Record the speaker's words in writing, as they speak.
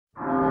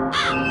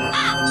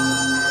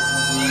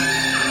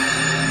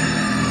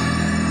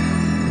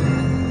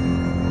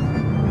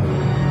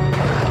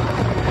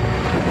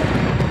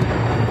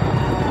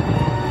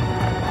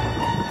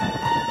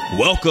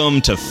Welcome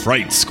to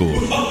Fright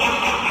School.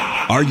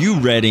 Are you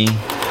ready?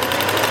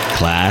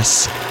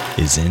 Class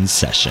is in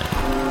session.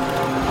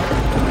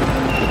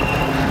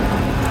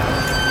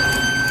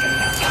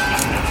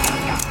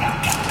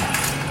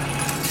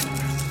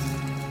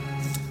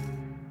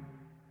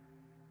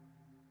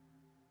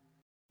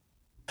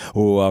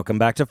 Welcome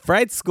back to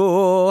Fright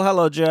School.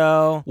 Hello,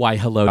 Joe. Why,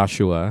 hello,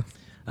 Joshua.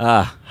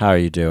 How are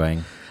you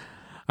doing?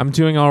 I'm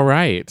doing all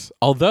right.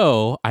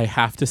 Although, I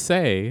have to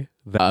say,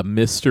 the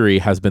mystery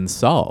has been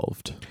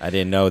solved. I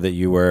didn't know that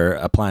you were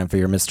applying for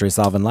your mystery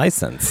solving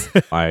license.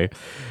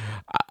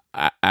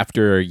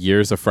 After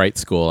years of Fright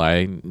School,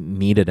 I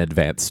need an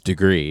advanced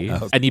degree.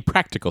 Oh. I need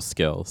practical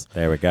skills.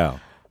 There we go.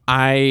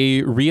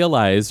 I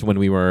realized when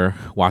we were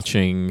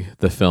watching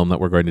the film that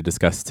we're going to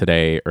discuss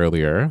today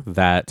earlier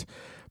that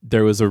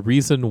there was a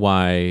reason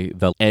why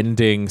the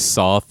ending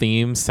Saw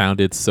theme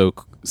sounded so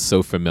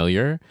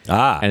familiar.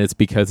 And it's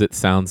because it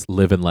sounds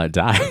Live and Let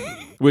Die,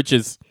 which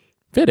is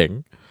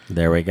fitting.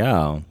 There we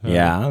go.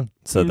 Yeah.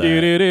 So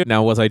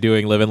Now, was I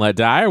doing Live and Let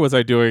Die, or was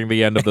I doing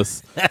the end of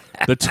this,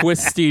 the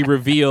twisty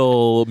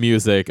reveal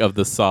music of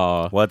the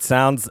Saw? well, it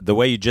sounds, the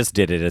way you just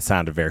did it, it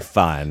sounded very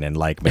fun. And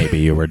like maybe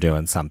you were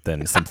doing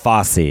something, some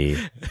Fosse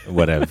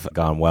would have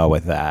gone well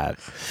with that.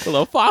 A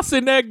little Fosse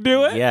neck,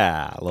 do it?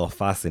 Yeah, a little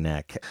Fosse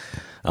neck.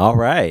 All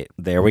right.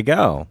 There we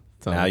go.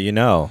 Now you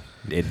know.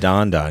 It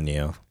dawned on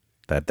you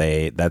that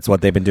that's what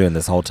they've been doing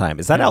this whole time.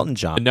 Is that Elton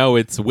John? No,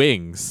 it's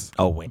Wings.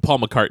 Oh, wait. Paul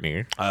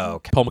McCartney. Oh,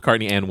 okay. Paul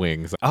McCartney and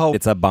Wings. Oh,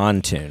 it's a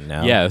Bond tune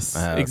now. Yes,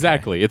 Okay.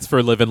 exactly. It's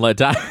for Live and Let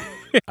Die.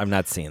 I've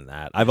not seen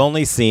that. I've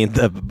only seen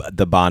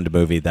the Bond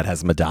movie that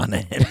has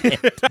Madonna in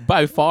it.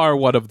 By far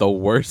one of the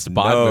worst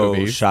Bond no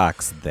movies.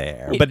 shocks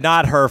there. But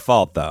not her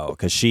fault, though,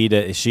 because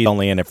she's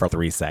only in it for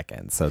 3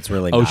 seconds. So it's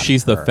really not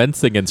she's her. the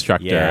fencing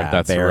instructor. Yeah,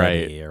 That's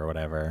Verity right. or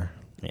whatever.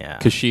 Yeah.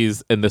 Because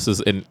she's, and this is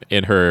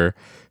in her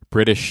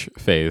British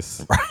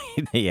face.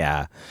 Right.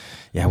 Yeah.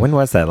 Yeah. When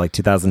was that? Like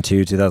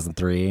 2002,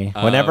 2003?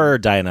 Whenever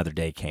Die Another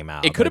Day came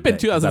out. It could have been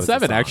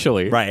 2007,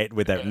 actually. Right.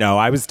 No,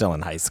 I was still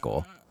in high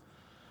school.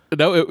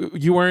 No,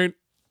 you weren't.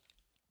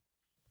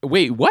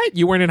 Wait, what?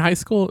 You weren't in high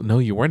school? No,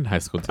 you weren't in high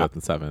school in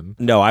 2007.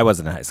 No, I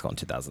wasn't in high school in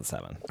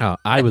 2007. Oh,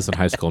 I was in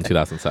high school in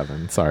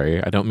 2007.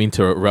 Sorry. I don't mean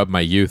to rub my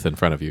youth in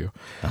front of you.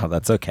 Oh,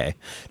 that's okay.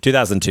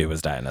 2002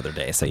 was Die Another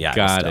Day. So yeah,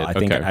 Got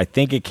it. I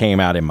think it came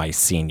out in my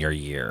senior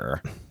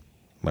year.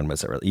 When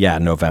was it really? Yeah,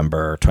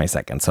 November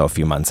 22nd. So a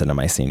few months into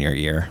my senior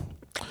year.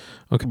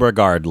 Okay.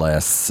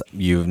 Regardless,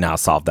 you've now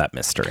solved that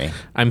mystery.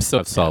 I've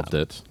solved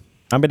it.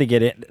 I'm going to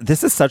get it.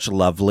 This is such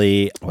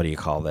lovely. What do you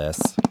call this?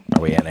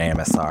 Are we in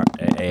ASMR?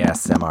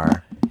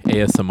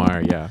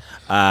 ASMR, yeah.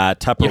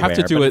 Tupperware. You have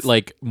to do it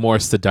like more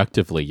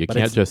seductively. You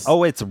can't just.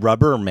 Oh, it's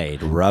Rubbermaid.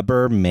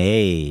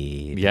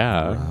 Rubbermaid.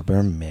 Yeah.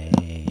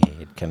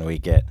 Rubbermaid. Can we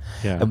get?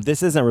 Yeah.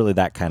 This isn't really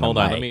that kind Hold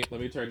of. Hold on. mic.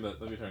 Let me turn.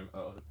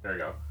 Oh, there you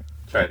go.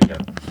 Try it again.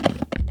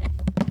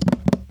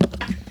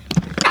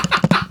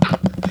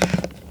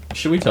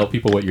 Should we tell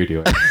people what you're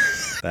doing?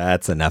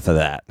 That's enough of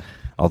that.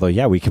 Although,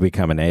 yeah, we could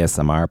become an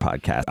ASMR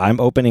podcast.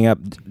 I'm opening up.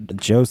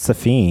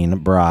 Josephine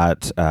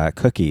brought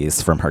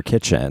cookies from her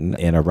kitchen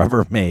in a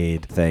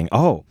Rubbermaid thing.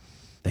 Oh,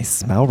 they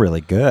smell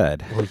really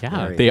good. Well,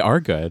 yeah, they are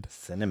good.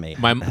 Cinnamon.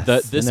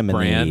 This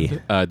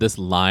Cinnamony. brand, this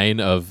line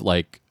of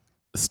like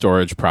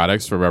storage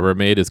products for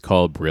Rubbermaid is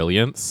called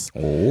Brilliance.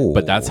 Oh.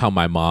 But that's how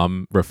my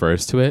mom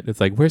refers to it. It's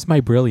like, where's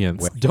my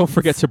Brilliance? Don't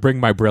forget to bring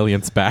my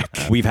Brilliance back.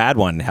 We've had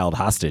one held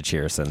hostage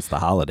here since the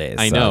holidays.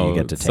 I so know. you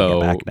get to take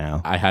it back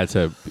now. I had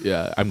to.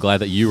 I'm glad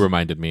that you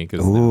reminded me.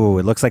 Ooh,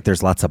 it looks like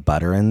there's lots of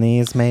butter in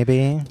these,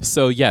 maybe.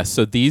 So yes,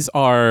 so these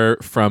are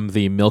from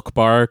the Milk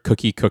Bar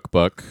cookie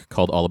cookbook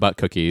called All About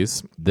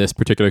Cookies. This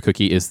particular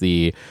cookie is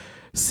the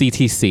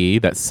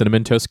CTC, that's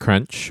Cinnamon Toast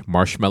Crunch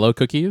marshmallow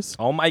cookies.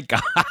 Oh my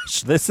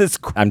gosh, this is.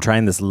 I'm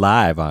trying this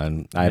live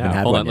on. I haven't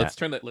had hold one on, yet. let's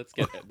turn that. Let's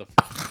get the.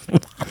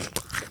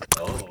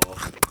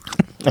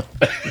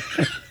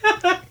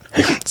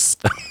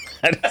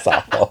 That's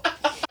awful.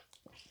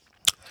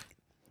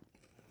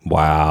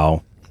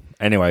 Wow.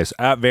 Anyways,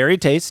 very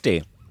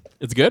tasty.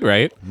 It's good,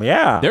 right?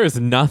 Yeah. There is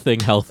nothing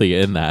healthy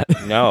in that.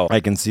 No.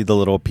 I can see the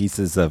little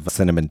pieces of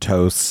cinnamon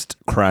toast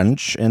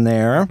crunch in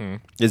there. Mm-hmm.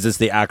 Is this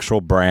the actual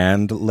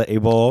brand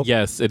label?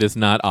 Yes, it is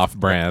not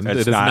off-brand.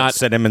 It's it is not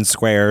cinnamon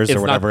squares or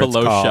whatever it's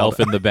called. It's not below shelf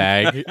in the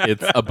bag.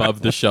 It's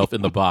above the shelf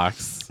in the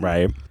box.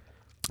 Right.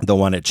 The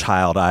one at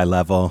child eye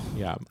level.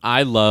 Yeah.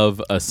 I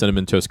love a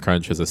Cinnamon Toast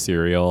Crunch as a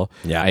cereal.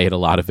 Yeah. I ate a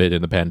lot of it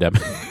in the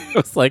pandemic. I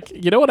was like,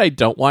 you know what I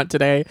don't want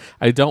today?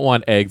 I don't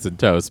want eggs and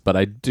toast, but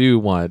I do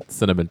want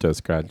Cinnamon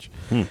Toast Crunch.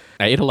 I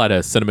ate a lot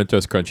of Cinnamon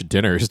Toast Crunch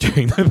dinners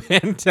during the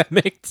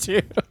pandemic,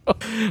 too.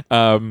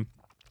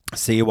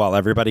 See, while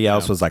everybody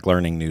else was like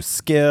learning new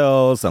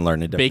skills and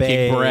learning to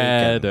baking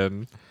bread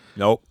and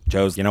nope.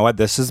 Joe's, you know what?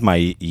 This is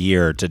my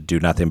year to do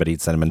nothing but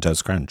eat Cinnamon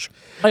Toast Crunch.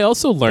 I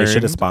also learned. They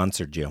should have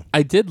sponsored you.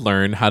 I did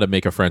learn how to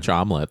make a French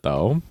omelet,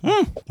 though.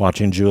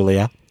 Watching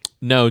Julia?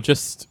 No,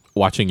 just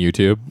watching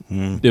YouTube.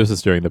 It was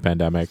just during the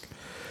pandemic.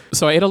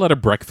 So I ate a lot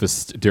of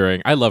breakfast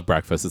I love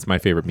breakfast. It's my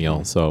favorite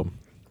meal. So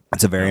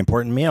It's a very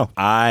important meal.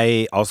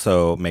 I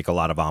also make a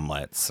lot of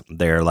omelets.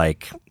 They're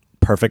like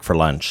perfect for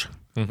lunch.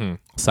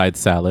 Side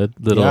salad,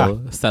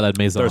 little salad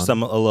maison. There's a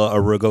little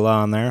arugula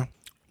on there.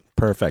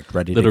 Perfect,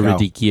 ready little to go.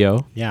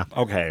 radicchio. Yeah.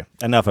 Okay.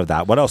 Enough of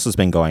that. What else has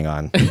been going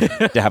on?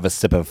 To have a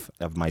sip of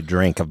my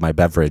drink, of my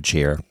beverage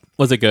here.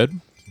 Was it good?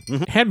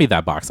 Hand me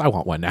that box. I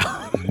want one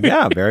now.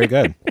 Yeah, very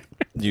good.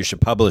 You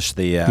should publish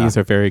the... These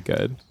are very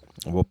good.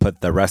 We'll put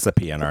the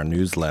recipe in our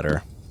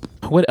newsletter.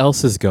 What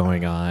else is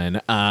going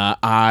on?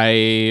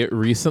 I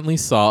recently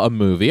saw a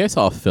movie. I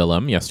saw a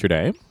film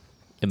yesterday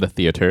in the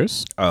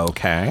theaters.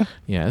 Okay.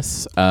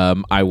 Yes.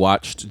 I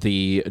watched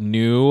the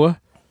new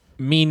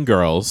Mean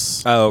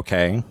Girls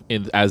Okay.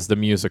 as the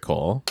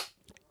musical,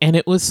 and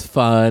it was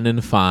fun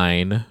and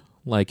fine.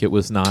 Like, it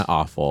was not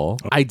awful.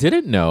 I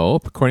didn't know,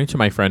 according to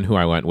my friend who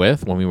I went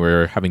with when we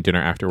were having dinner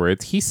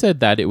afterwards, he said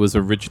that it was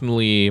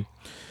originally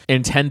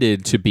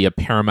intended to be a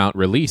Paramount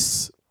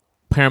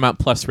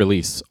Plus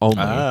release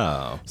only.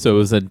 Oh. So it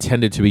was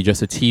intended to be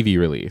just a TV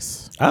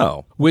release,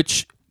 Oh.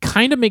 which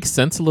kind of makes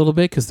sense a little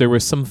bit because there were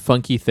some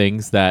funky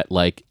things that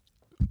like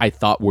I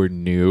thought were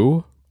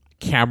new,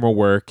 camera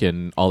work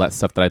and all that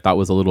stuff that I thought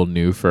was a little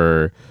new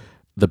for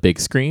the big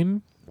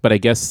screen. But I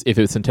guess if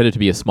it's intended to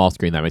be a small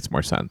screen, that makes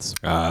more sense.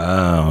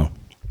 Oh.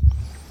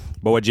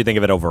 But what did you think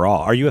of it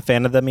overall? Are you a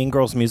fan of the Mean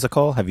Girls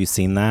musical? Have you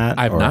seen that?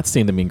 I've not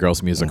seen the Mean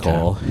Girls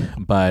musical,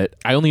 but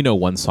I only know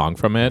one song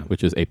from it,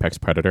 which is Apex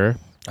Predator.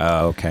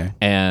 Oh, okay.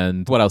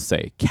 And what I'll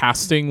say,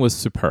 casting was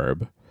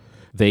superb.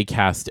 They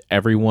cast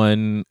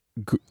everyone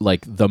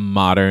like the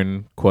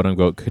modern, quote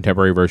unquote,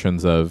 contemporary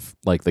versions of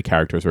like the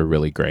characters were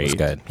really great. It's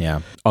good.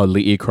 Yeah.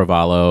 Lee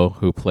Cravalho,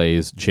 who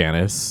plays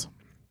Janice,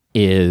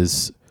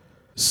 is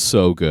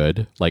so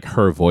good. Like,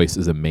 her voice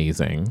is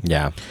amazing.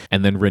 Yeah.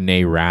 And then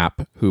Renee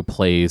Rapp, who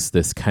plays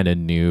this kind of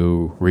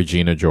new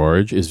Regina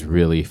George, is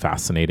really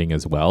fascinating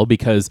as well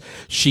because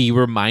she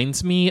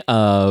reminds me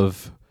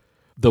of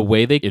the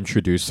way they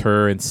introduce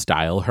her and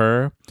style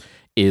her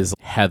is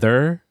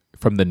Heather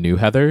from the new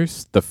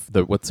Heathers.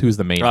 Who's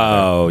the main?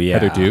 Oh, Heather? yeah.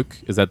 Heather Duke.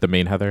 Is that the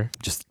main Heather?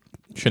 Just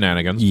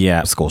Shenanigans.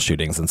 Yeah, school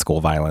shootings and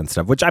school violence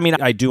stuff, which I mean,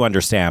 I do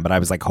understand, but I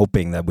was like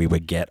hoping that we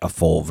would get a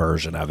full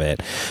version of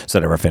it. So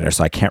it never finished,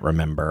 so I can't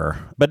remember.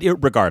 But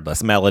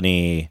regardless,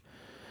 Melanie,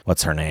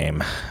 what's her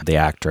name? The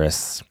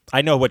actress.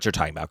 I know what you're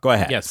talking about. Go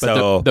ahead. Yes,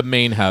 but the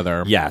main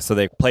Heather. Yeah, so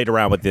they played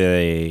around with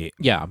the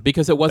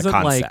because it wasn't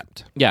like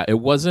concept. it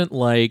wasn't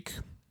like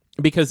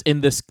because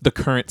in the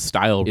current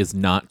style is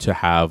not to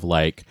have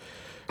like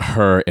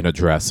her in a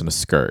dress and a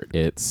skirt.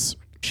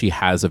 She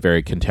has a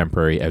very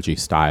contemporary, edgy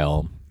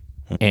style.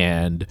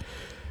 And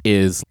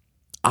is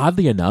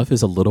oddly enough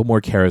is a little more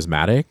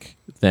charismatic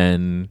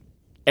than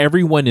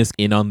everyone is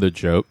in on the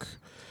joke,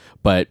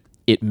 but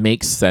it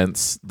makes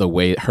sense the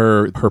way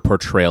her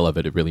portrayal of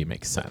it. It really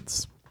makes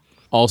sense.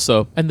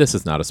 Also, and this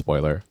is not a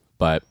spoiler,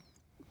 but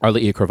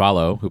Arlia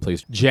Cravalho, who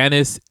plays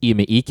Janice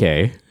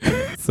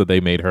Imeike, so they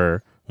made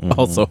her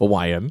also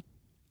Hawaiian,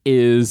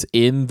 is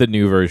in the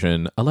new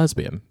version a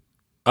lesbian.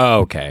 Oh,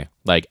 okay.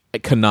 Like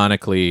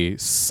canonically,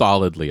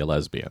 solidly a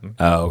lesbian.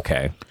 Oh,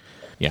 okay.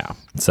 Yeah.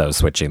 So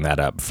switching that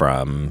up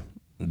from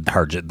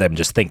them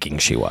just thinking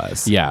she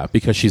was. Yeah,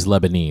 because she's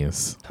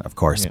Lebanese. Of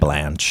course,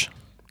 Blanche.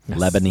 Yes.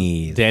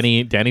 Lebanese.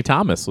 Danny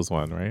Thomas was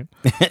one, right?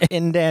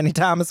 In Danny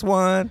Thomas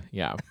one.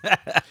 Yeah.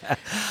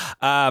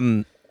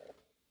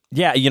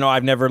 Yeah,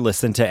 I've never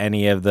listened to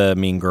any of the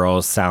Mean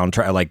Girls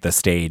soundtrack, like the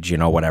stage,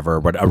 whatever,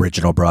 what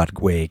original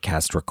Broadway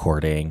cast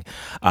recording.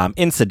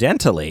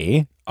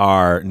 Incidentally,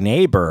 our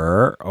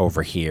neighbor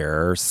over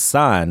here,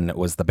 son,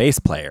 was the bass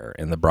player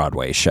in the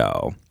Broadway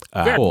show.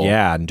 Cool.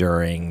 Yeah, and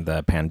during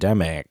the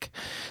pandemic,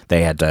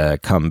 they had to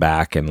come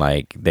back and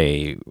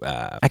actually,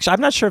 I'm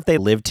not sure if they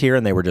lived here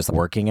and they were just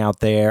working out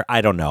there.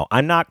 I don't know.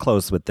 I'm not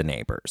close with the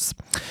neighbors.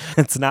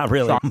 It's not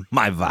really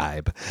my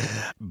vibe.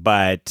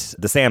 But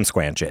the Sam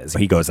Squanch is.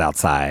 He goes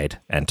outside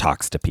and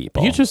talks to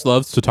people. He just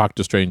loves to talk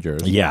to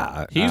strangers.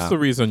 Yeah. He's the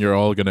reason you're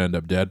all going to end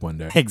up dead one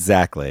day.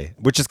 Exactly.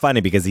 Which is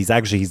funny because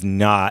he's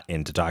not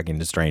into talking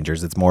to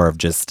strangers. It's more of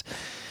just...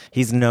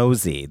 He's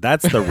nosy.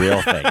 That's the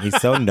real thing. He's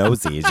so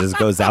nosy. He just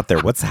goes out there.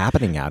 What's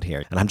happening out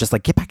here? And I'm just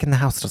like, get back in the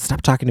house.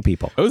 Stop talking to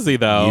people. Nosy,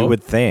 though. You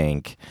would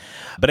think.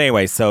 But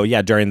anyway, so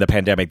yeah, during the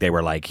pandemic, they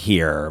were like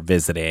here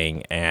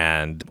visiting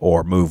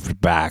or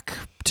moved back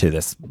to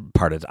this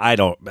part of... I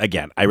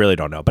really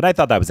don't know. But I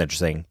thought that was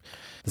interesting.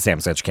 The Sam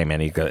Squanch came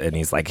in and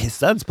he's like, his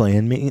son's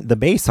playing the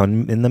bass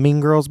in the Mean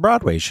Girls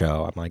Broadway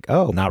show. I'm like,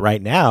 oh, not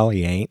right now.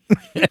 He ain't.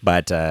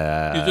 But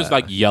he's just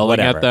like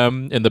yelling at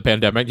them in the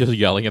pandemic, just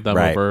yelling at them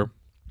over...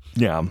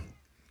 Yeah.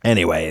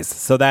 Anyways,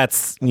 so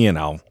that's,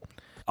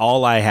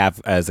 all I have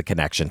as a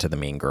connection to the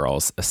Mean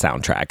Girls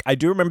soundtrack. I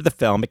do remember the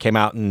film. It came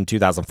out in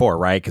 2004,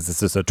 right? Because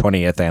this is the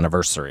 20th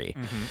anniversary.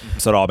 Mm-hmm.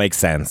 So it all makes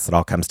sense. It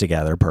all comes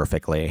together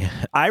perfectly.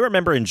 I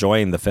remember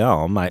enjoying the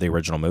film, the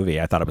original movie.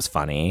 I thought it was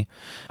funny.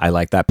 I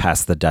like that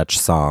Pass the Dutch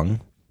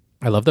song.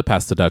 I love the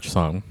Pass the Dutch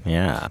song.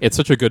 Yeah. It's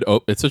such a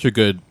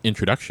good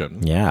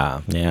introduction.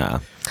 Yeah,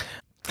 yeah.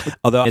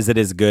 Although, is it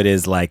as good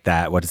as like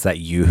that? What is that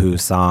Yoo-Hoo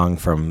song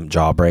from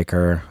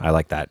Jawbreaker? I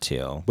like that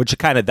too. Which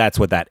kind of that's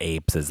what that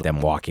apes is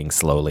them walking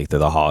slowly through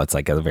the hall. It's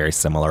like a very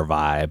similar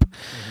vibe.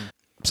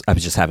 I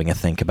was just having a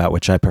think about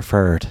which I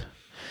preferred.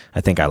 I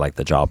think I like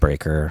the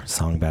Jawbreaker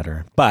song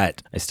better,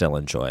 but I still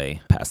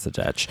enjoy Pass the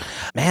Dutch.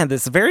 Man,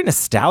 this is very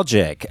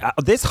nostalgic.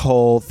 This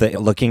whole thing,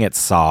 looking at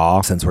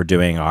Saw, since we're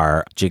doing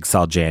our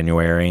Jigsaw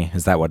January,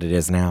 is that what it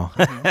is now?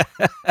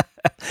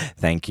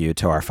 Thank you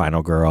to our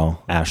final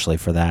girl, Ashley,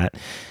 for that.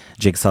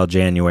 Jigsaw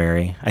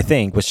January, I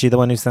think. Was she the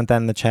one who sent that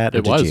in the chat? Or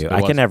It was. you? It I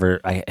was. can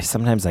never,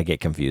 sometimes I get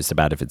confused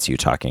about if it's you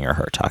talking or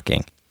her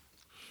talking.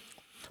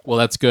 Well,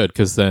 that's good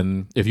because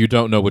then if you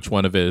don't know which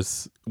one of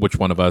us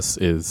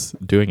is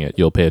doing it,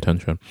 you'll pay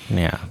attention.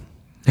 Yeah.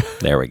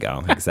 There we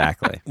go.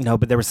 Exactly. No,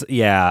 but there was,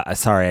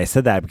 sorry, I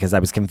said that because I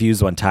was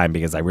confused one time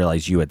because I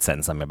realized you had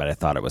sent something, but I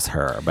thought it was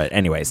her. But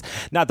anyways,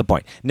 not the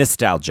point.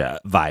 Nostalgia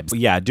vibes.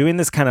 Yeah, doing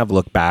this kind of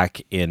look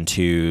back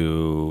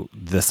into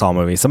the Saw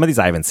movie. Some of these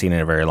I haven't seen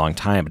in a very long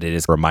time, but it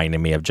is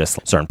reminding me of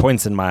just certain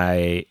points in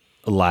my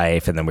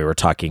life. And then we were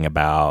talking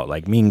about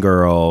like Mean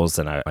Girls,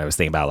 and I was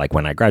thinking about like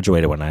when I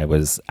graduated, when I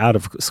was out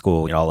of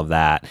school, and all of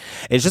that.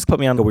 It's just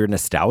put me on a weird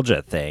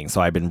nostalgia thing. So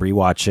I've been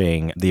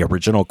rewatching the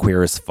original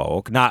Queer as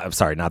Folk. Not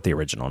the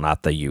original,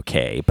 not the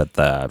UK, but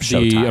the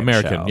Showtime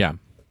American, show.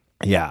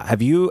 Yeah.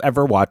 Have you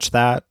ever watched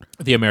that?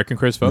 The American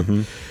Queer as Folk?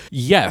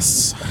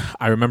 Yes.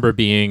 I remember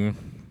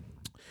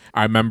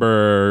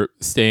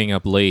staying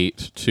up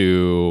late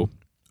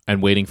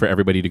and waiting for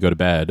everybody to go to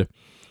bed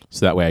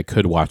so that way I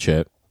could watch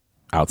it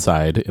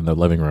outside in the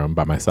living room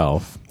by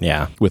myself.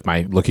 Yeah. With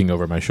my looking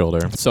over my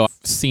shoulder. So I've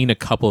seen a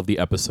couple of the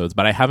episodes,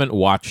 but I haven't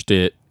watched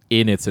it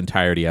in its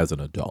entirety as an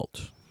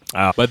adult.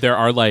 But there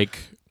are like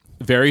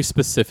very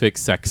specific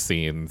sex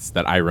scenes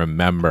that I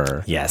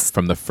remember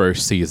from the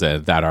first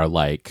season that are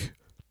like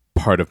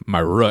part of my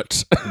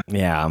root.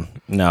 Yeah,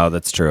 no,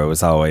 that's true. It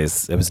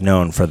was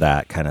known for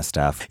that kind of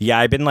stuff. Yeah,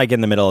 I've been like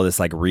in the middle of this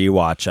like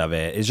rewatch of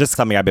it. It's just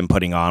something I've been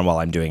putting on while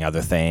I'm doing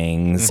other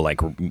things, like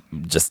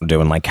just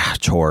doing like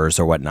chores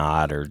or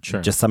whatnot, or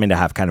just something to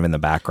have kind of in the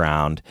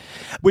background,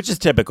 which is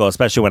typical,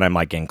 especially when I'm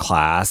like in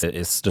class.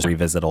 It's just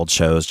revisit old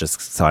shows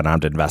just so I don't have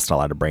to invest a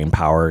lot of brain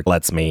power. It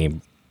lets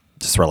me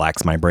just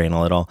relax my brain a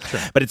little.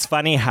 But it's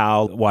funny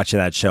how watching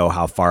that show,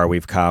 how far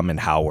we've come and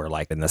how we're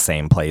like in the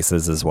same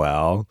places as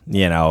well.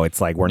 You know,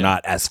 it's like we're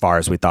not as far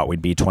as we thought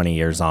we'd be 20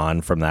 years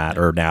on from that.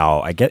 Or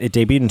now it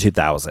debuted in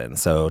 2000,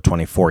 so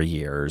 24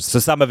 years. So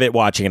some of it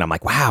watching and I'm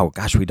like, wow,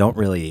 gosh, we don't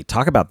really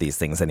talk about these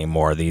things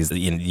anymore.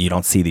 You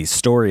don't see these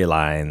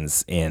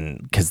storylines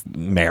because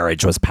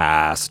marriage was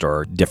passed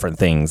or different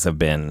things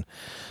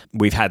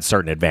we've had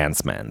certain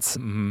advancements.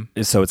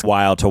 So it's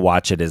wild to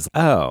watch it as,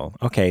 oh,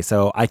 okay,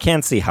 so I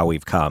can see how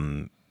we've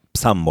come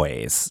some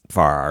ways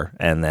far,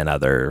 and then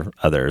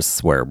others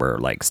where we're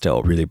like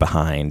still really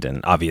behind.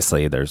 And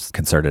obviously there's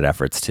concerted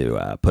efforts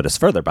to put us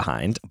further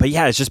behind. But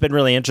yeah, it's just been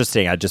really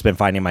interesting. I've just been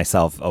finding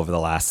myself over the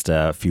last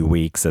few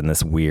weeks in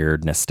this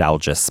weird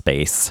nostalgia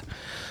space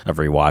of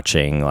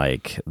rewatching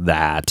like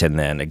that, and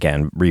then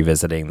again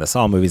revisiting the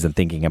Saw movies and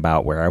thinking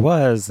about where I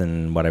was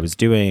and what I was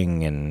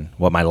doing and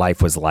what my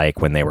life was like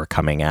when they were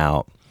coming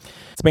out.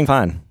 It's been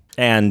fun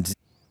and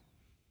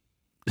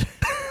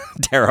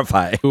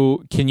terrifying.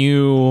 So can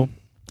you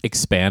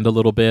expand a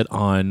little bit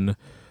on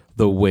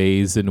the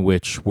ways in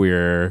which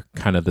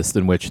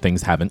in which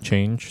things haven't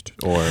changed?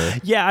 Or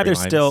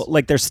there's still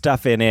like there's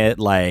stuff in it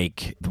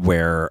like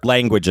where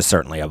language has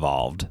certainly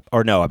evolved.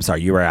 Or no, I'm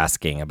sorry, you were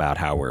asking about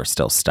how we're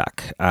still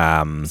stuck.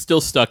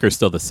 Still stuck or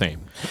still the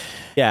same?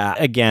 Yeah,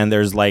 again,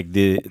 there's like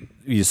these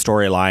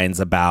storylines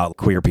about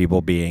queer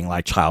people being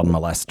like child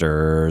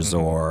molesters,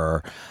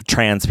 or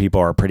trans people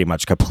are pretty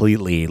much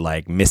completely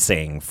like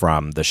missing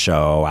from the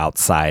show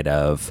outside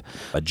of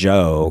a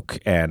joke.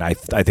 And I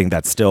think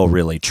that's still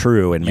really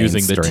true in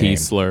using mainstream. the T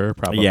slur,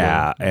 probably.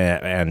 Yeah,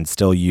 and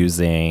still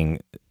using,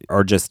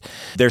 or just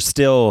they're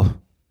still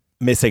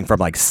missing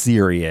from like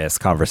serious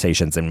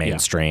conversations in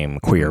mainstream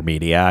queer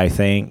media. I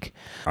think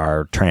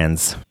our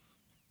trans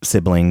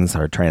siblings,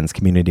 our trans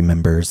community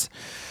members.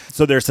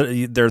 So there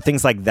are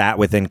things like that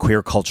within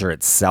queer culture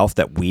itself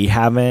that we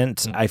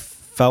haven't, I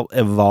felt,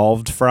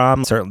 evolved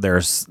from.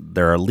 Certainly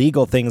there are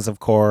legal things, of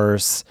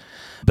course,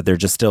 but there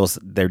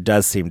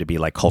does seem to be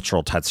like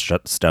cultural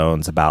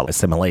touchstones about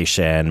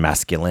assimilation,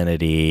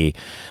 masculinity,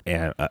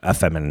 and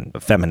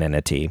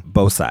femininity,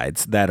 both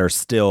sides, that are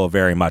still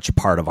very much a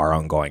part of our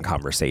ongoing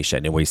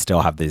conversation. And we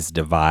still have this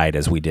divide,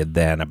 as we did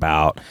then,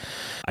 about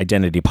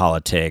identity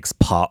politics,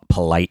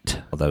 polite,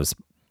 those.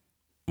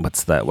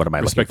 What am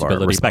I looking for?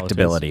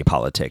 Respectability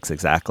politics,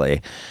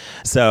 exactly.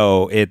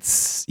 So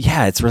it's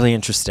really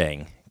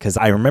interesting because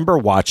I remember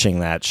watching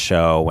that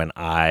show when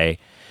I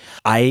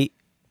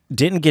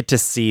didn't get to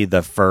see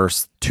the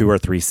first 2 or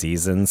 3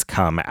 seasons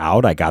come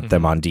out. I got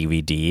them on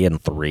DVD in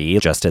 3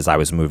 just as I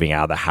was moving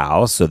out of the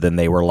house. So then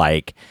they were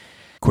like,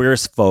 Queer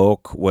as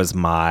Folk was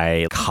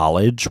my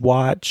college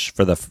watch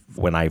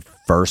when I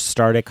first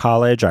started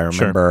college. I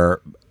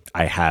remember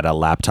I had a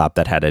laptop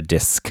that had a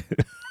disc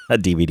a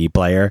DVD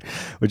player.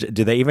 Which,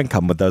 do they even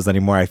come with those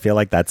anymore? I feel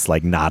like that's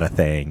like not a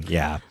thing.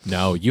 Yeah.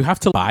 No, you have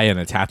to buy an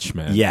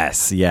attachment.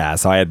 Yes. Yeah.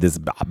 So I had this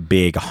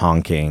big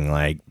honking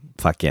like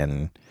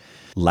fucking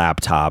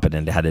laptop, and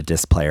it had a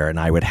disc player, and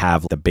I would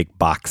have the big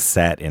box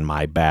set in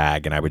my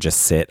bag, and I would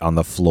just sit on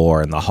the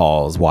floor in the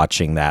halls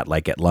watching that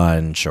like at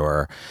lunch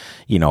or,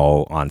 you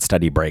know, on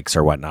study breaks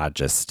or whatnot.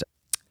 Just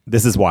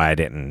this is why I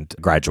didn't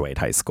graduate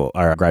high school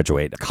or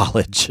graduate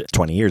college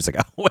 20 years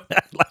ago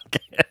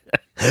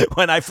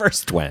when I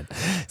first went.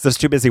 So I was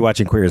too busy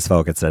watching Queer as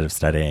Folk instead of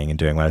studying and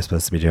doing what I was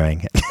supposed to be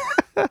doing.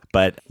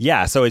 But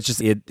yeah, so it's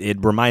just,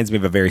 it reminds me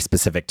of a very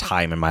specific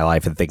time in my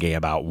life and thinking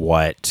about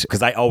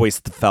because I always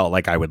felt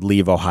like I would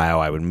leave Ohio,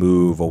 I would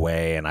move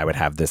away, and I would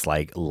have this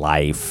like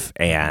life.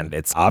 And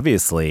it's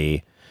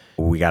obviously,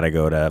 we got to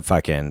go to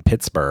fucking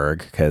Pittsburgh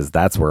because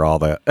that's where all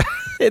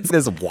it's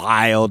this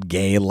wild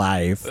gay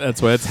life.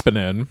 That's what it's been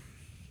in.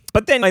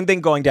 But then I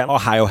think going down,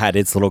 Ohio had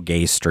its little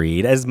gay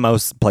street, as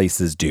most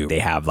places do. They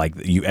have like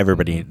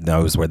everybody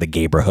knows where the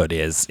gayborhood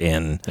is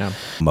in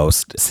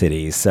most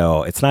cities.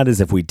 So it's not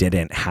as if we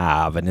didn't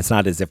have, and it's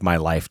not as if my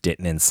life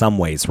didn't in some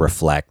ways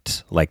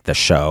reflect like the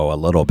show a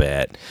little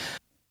bit.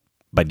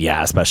 But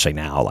yeah, especially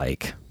now,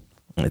 like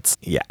it's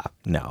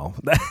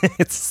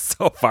it's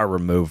so far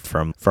removed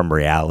from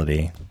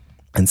reality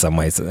in some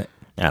ways.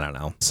 I don't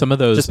know. Some of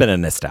those just been a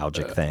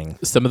nostalgic thing.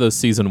 Some of those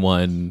season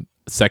 1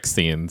 sex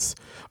scenes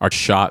are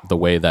shot the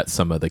way that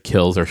some of the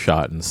kills are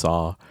shot in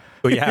Saw.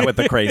 Oh, yeah, with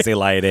the crazy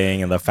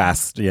lighting and the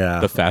fast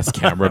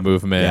camera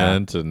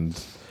movement.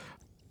 And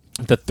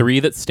the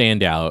three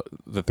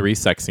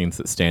sex scenes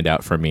that stand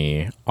out for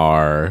me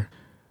are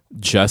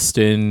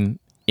Justin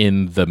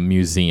in the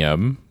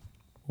museum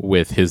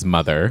with his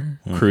mother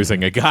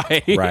cruising a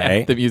guy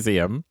at the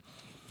museum.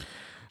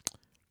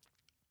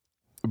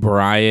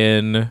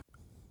 Brian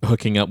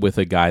hooking up with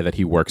a guy that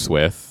he works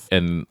with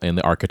in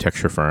the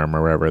architecture firm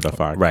or wherever the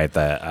fuck. Right.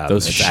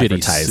 Those shitty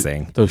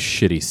advertising. Those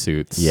shitty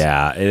suits.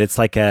 Yeah. It's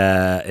like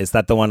is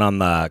that the one on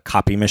the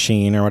copy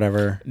machine or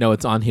whatever? No,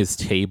 it's on his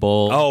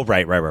table. Oh,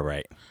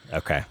 right.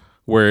 Okay.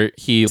 Where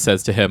he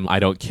says to him, I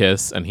don't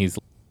kiss. And he's,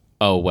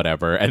 oh,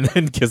 whatever. And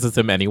then kisses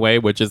him anyway,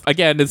 which is,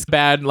 again, it's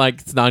bad.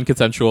 Like, it's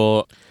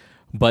non-consensual.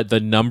 But the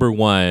number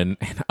one,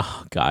 and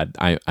oh God,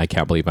 I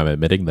can't believe I'm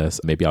admitting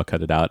this. Maybe I'll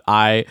cut it out.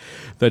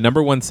 The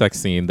number one sex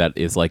scene that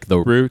is like the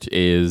root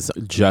is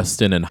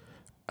Justin and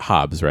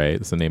Hobbs, right?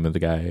 That's the name of the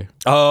guy.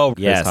 Oh,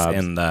 yes, Hobbs.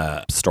 In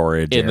the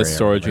storage area. In the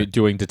storage,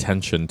 doing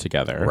detention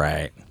together.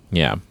 Right.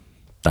 Yeah.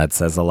 That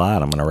says a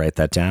lot. I'm going to write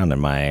that down in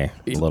my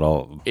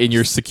little... In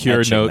your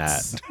secure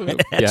notes.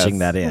 Etching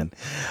that in.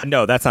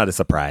 No, that's not a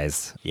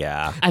surprise.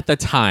 Yeah. At the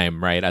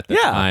time, right? At the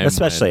time.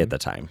 Especially at the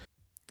time.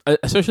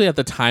 Especially at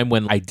the time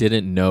when I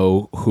didn't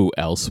know who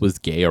else was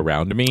gay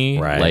around me.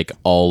 Right. Like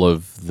all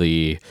of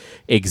the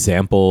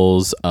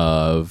examples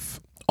of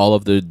all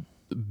of the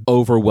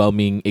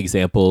overwhelming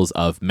examples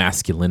of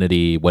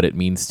masculinity, what it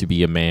means to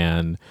be a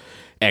man,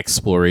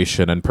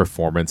 exploration and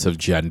performance of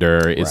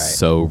gender is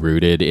so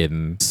rooted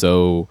in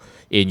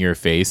your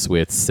face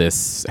with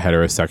cis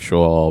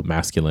heterosexual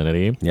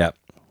masculinity. Yep.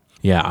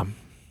 Yeah.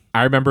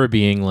 I remember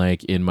being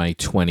like in my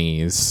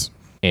 20s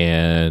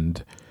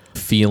and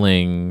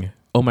feeling,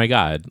 oh my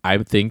God, I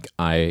think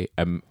I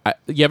am.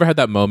 You ever had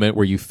that moment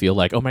where you feel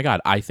like, oh my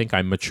God, I think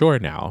I'm mature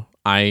now.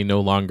 I no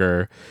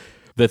longer,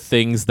 the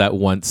things that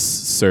once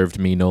served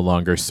me no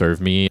longer serve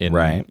me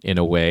in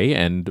a way.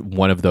 And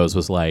one of those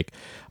was like,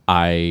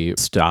 I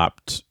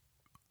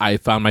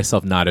found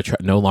myself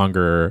no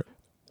longer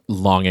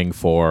longing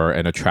for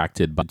and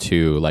attracted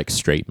to like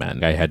straight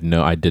men.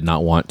 I did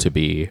not want to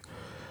be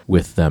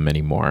with them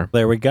anymore.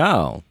 There we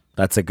go.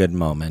 That's a good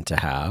moment to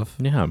have.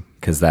 Yeah.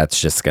 Because that's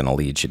just going to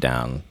lead you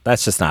down.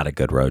 That's just not a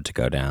good road to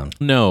go down.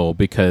 No,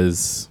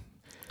 because...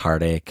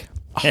 Heartache.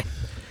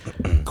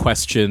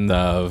 Question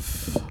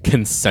of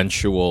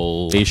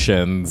consensual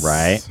relations.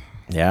 Right.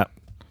 Yep.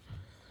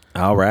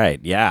 All right.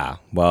 Yeah.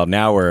 Well,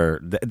 now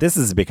this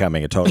is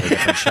becoming a totally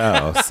different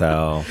show.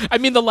 So, I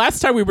mean, the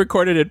last time we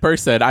recorded in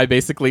person,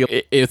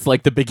 it's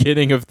like the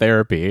beginning of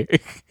therapy.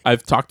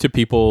 I've talked to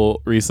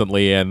people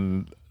recently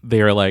and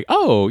they are like,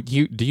 "Oh,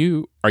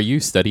 are you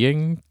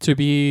studying to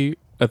be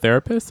a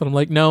therapist?" And I'm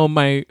like, "No,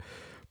 my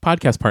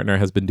podcast partner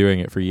has been doing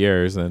it for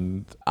years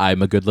and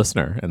I'm a good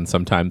listener and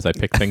sometimes I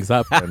pick things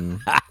up." And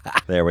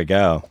there we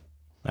go.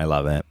 I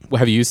love it.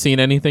 Have you seen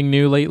anything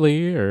new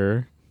lately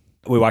or?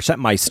 We watched that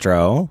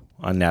Maestro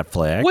on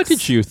Netflix. What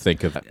did you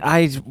think of it?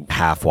 I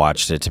half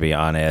watched it, to be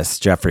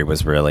honest. Jeffrey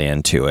was really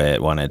into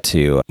it, wanted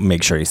to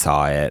make sure he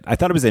saw it. I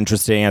thought it was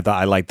interesting.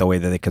 I liked the way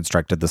that they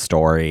constructed the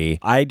story.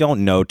 I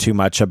don't know too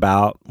much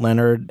about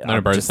Leonard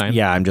Bernstein?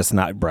 I'm just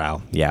not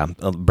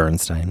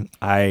Bernstein.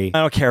 I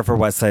don't care for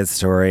West Side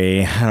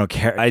Story. I don't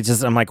care.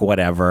 I'm like,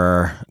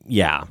 whatever.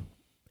 Yeah.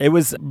 It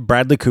was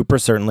Bradley Cooper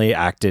certainly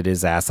acted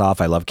his ass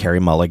off. I love Carey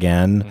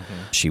Mulligan.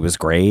 Mm-hmm. She was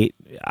great.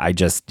 I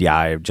just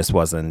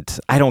wasn't.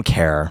 I don't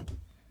care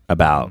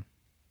about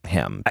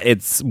him.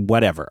 It's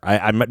whatever.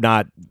 I'm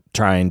not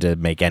trying to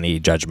make any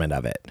judgment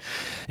of it.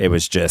 It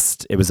was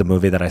a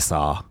movie that I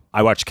saw.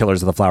 I watched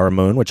Killers of the Flower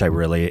Moon, which I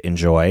really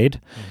enjoyed.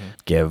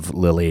 Give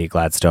Lily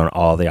Gladstone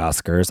all the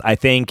Oscars. I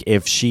think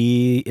if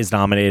she is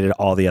nominated,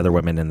 all the other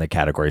women in the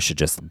category should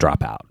just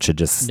drop out. Should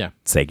just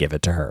say give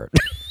it to her.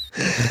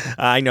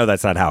 I know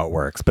that's not how it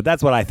works, but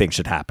that's what I think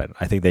should happen.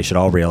 I think they should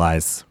all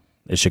realize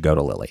it should go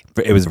to Lily.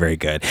 It was very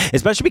good,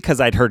 especially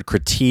because I'd heard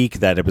critique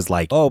that it was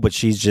like, oh, but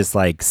she's just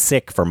like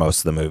sick for most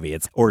of the movie.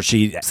 Or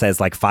she says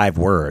like 5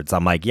 words.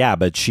 I'm like, yeah,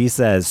 but she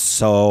says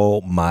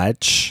so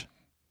much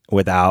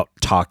without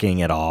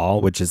talking at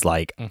all, which is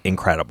like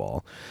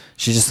incredible.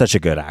 She's just such a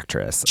good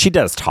actress. She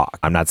does talk.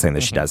 I'm not saying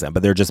that she doesn't,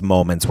 but there are just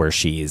moments where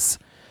she's...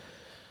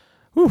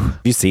 Whew.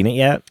 Have you seen it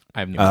yet?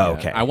 I have no idea.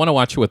 Okay. I want to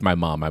watch it with my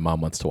mom. My mom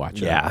wants to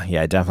watch it. Yeah,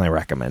 I definitely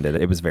recommend it.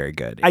 It was very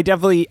good.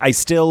 I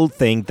still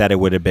think that it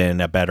would have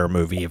been a better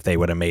movie if they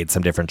would have made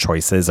some different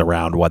choices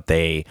around what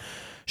they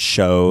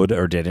showed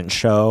or didn't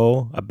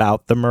show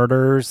about the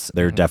murders.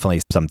 There are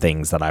definitely some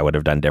things that I would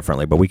have done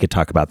differently, but we could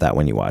talk about that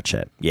when you watch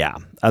it. Yeah.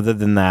 Other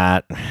than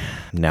that,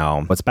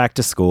 no. It's back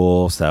to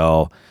school,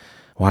 so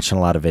watching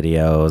a lot of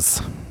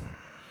videos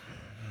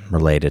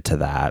related to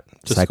that.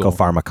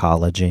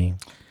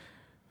 Psychopharmacology.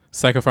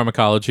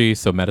 Psychopharmacology,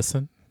 so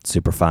medicine?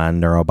 Super fun.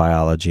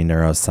 Neurobiology,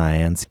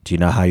 neuroscience. Do you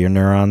know how your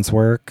neurons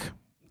work?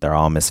 They're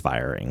all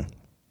misfiring.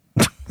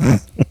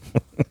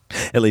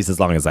 At least as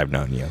long as I've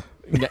known you.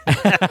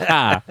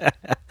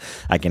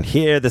 I can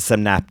hear the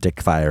synaptic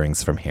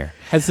firings from here.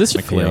 Has this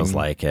it feels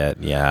like it,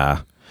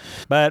 yeah.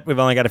 But we've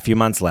only got a few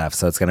months left,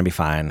 so it's going to be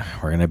fine.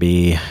 We're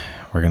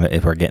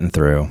getting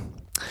through.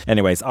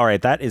 Anyways, all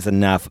right, that is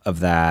enough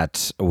of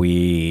that.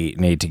 We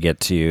need to get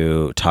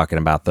to talking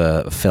about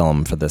the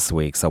film for this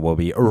week. So we'll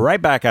be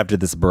right back after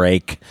this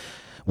break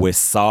with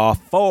Saw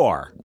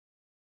 4.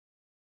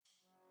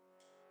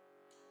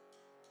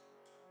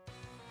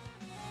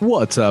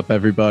 What's up,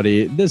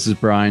 everybody? This is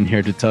Brian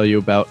here to tell you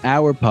about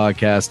our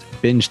podcast,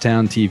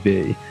 Bingetown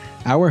TV.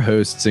 Our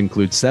hosts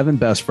include 7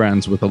 best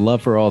friends with a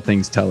love for all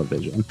things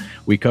television.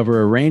 We cover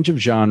a range of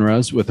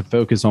genres with a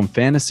focus on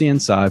fantasy and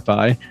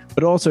sci-fi,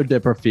 but also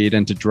dip our feet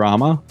into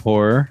drama,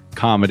 horror,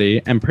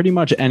 comedy, and pretty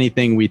much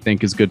anything we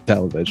think is good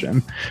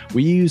television.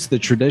 We use the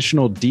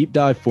traditional deep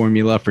dive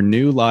formula for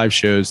new live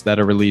shows that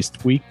are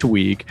released week to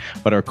week,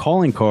 but our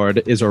calling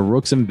card is our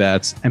Rooks and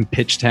Vets and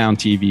Pitchtown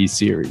TV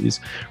series.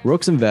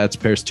 Rooks and Vets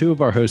pairs 2 of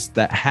our hosts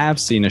that have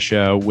seen a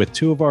show with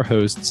 2 of our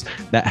hosts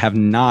that have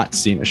not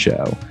seen a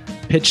show.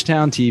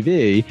 Pitchtown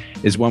TV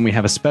is when we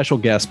have a special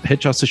guest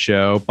pitch us a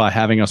show by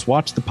having us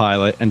watch the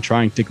pilot and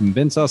trying to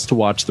convince us to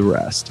watch the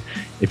rest.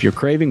 If you're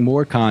craving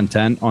more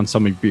content on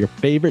some of your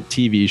favorite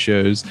TV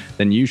shows,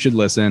 then you should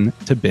listen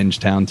to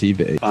Bingetown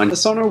TV. Find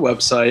us on our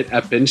website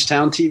at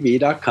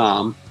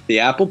bingetowntv.com, the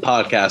Apple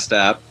Podcast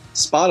app,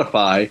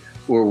 Spotify,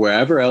 or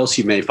wherever else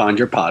you may find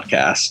your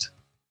podcast.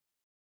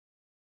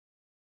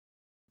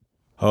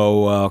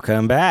 Oh,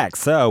 welcome back.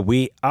 So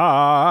we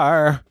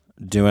are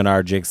doing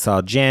our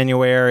Jigsaw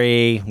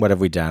January. What have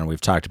we done? We've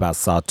talked about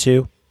Saw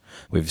 2.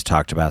 We've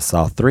talked about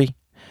Saw 3.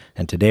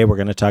 And today we're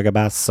going to talk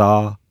about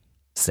Saw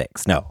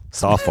 6. No,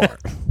 Saw 4.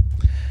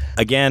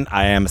 Again,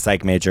 I am a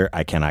psych major.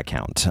 I cannot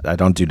count. I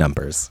don't do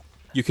numbers.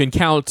 You can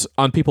count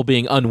on people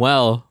being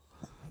unwell.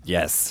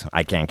 Yes,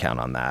 I can count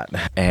on that.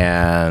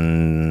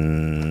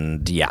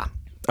 And yeah.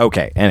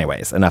 Okay,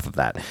 anyways, enough of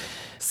that.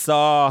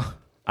 Saw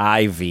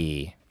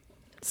IV.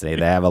 See,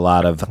 they have a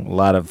lot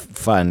of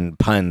fun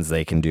puns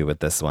they can do with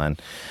this one.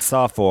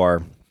 Saw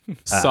 4.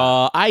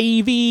 Saw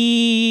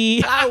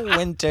Ivy.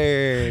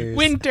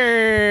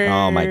 Winter.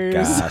 Oh my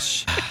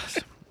gosh.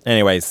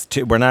 Anyways,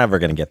 we're not ever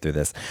going to get through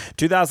this.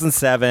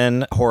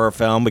 2007 horror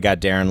film. We got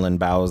Darren Lynn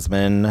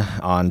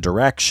Bousman on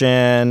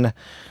direction.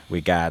 We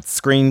got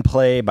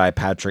screenplay by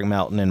Patrick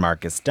Melton and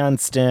Marcus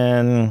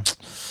Dunstan.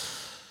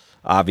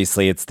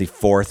 Obviously, it's the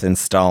 4th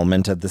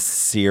installment of the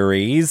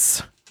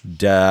series.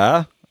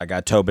 Duh. I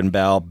got Tobin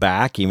Bell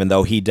back, even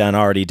though he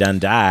already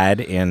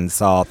died in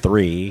Saw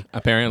 3.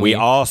 Apparently. We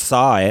all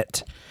saw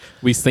it.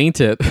 We seen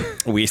it.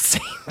 We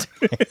seen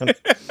it.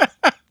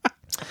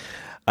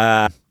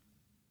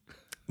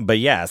 But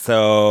yeah,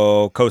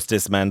 so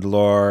Costas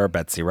Mandylor,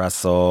 Betsy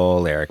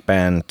Russell, Eric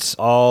Bent,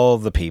 all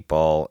the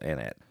people in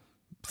it.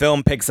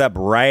 Film picks up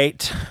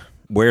right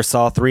where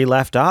Saw 3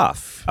 left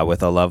off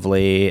with a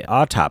lovely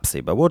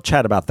autopsy, but we'll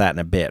chat about that in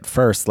a bit.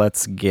 First,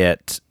 let's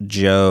get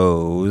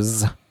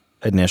Joe's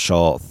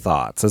initial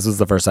thoughts. This was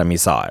the first time he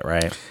saw it,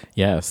 right?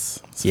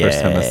 Yes. It's the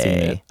first time I've seen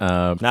it.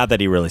 Not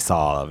that he really saw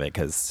all of it,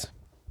 because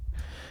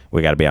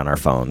we got to be on our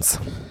phones.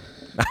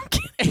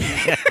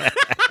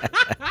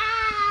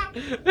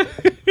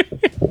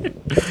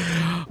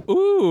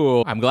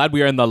 Ooh, I'm glad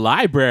we are in the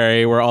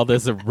library where all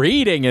this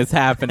reading is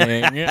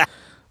happening.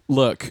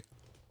 Look,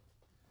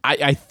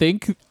 I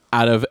think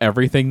out of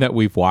everything that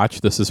we've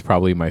watched, this is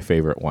probably my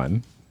favorite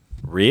one.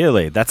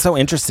 Really? That's so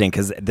interesting,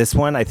 because this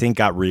one, I think,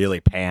 got really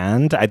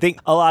panned. I think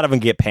a lot of them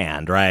get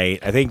panned, right?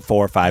 I think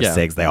 4, 5,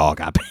 6, they all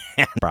got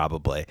panned,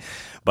 probably.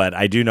 But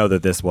I do know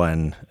that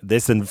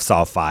this and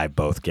Saw 5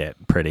 both get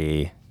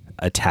pretty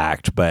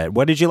attacked. But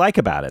what did you like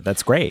about it?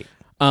 That's great.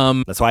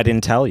 That's why I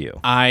didn't tell you.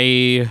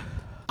 I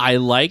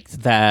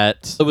liked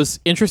that. It was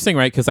interesting,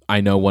 right? Because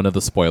I know one of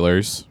the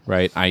spoilers,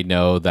 right? I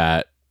know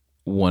that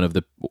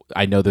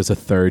I know there's a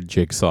third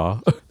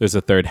Jigsaw. There's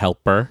a third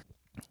Helper.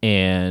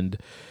 And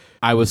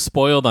I was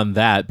spoiled on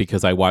that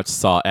because I watched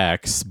Saw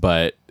X,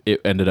 but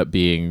it ended up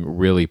being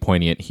really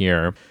poignant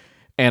here.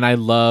 And I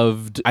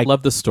loved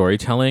the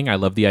storytelling. I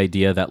love the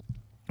idea that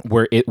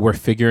we're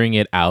figuring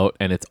it out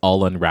and it's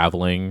all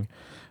unraveling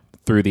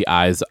through the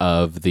eyes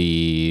of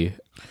the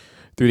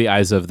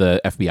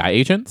FBI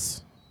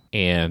agents,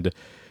 and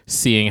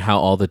seeing how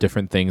all the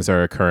different things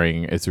are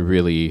occurring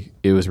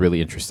it was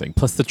really interesting.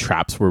 Plus the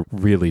traps were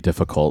really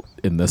difficult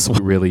in this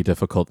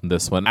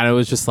one. And I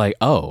was just like,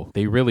 oh,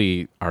 they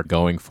really are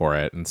going for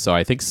it. And so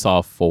I think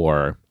Saw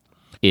 4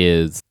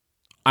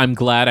 I'm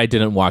glad I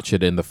didn't watch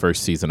it in the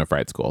first season of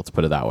Ride School, to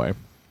put it that way.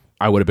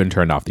 I would have been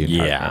turned off the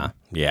entire time.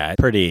 Yeah.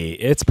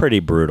 It's pretty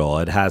brutal.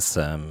 It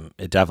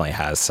definitely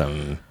has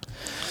some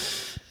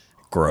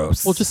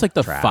gross. Well, just like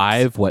the traps.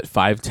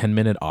 5-10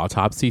 minute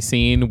autopsy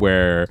scene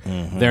where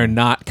they're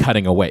not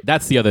cutting away.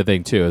 That's the other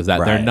thing too, is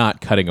that they're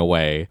not cutting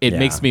away. It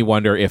makes me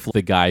wonder if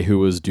the guy who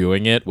was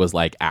doing it was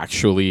like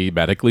actually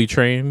medically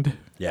trained.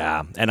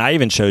 Yeah, and I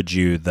even showed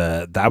you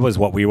that was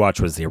what we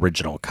watched was the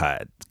original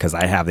cut, because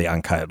I have the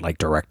uncut like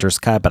director's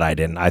cut, but I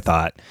didn't. I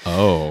thought,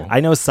 I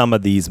know some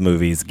of these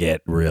movies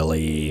get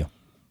really,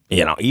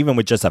 even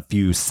with just a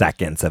few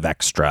seconds of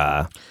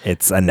extra,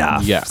 it's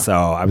enough. Yeah. So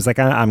I was like,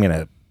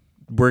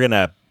 we're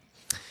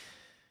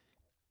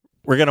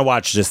gonna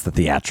watch just the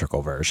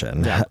theatrical version,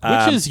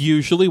 which is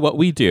usually what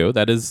we do.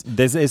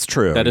 This is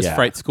true. That is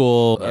Fright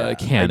School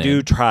canon. I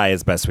do try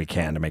as best we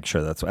can to make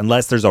sure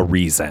unless there's a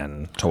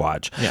reason to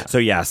watch. Yeah.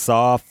 So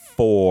Saw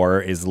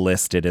 4 is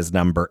listed as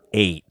number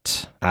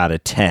 8 out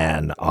of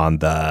 10 on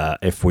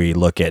if we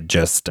look at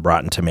just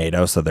Rotten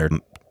Tomatoes. So they're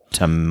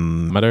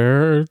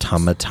Tomatometer.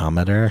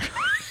 Tomatometer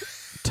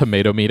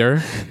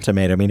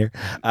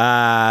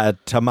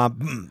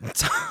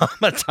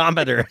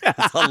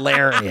is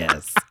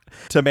hilarious.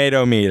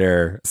 Tomato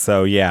meter.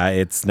 So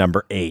it's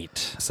number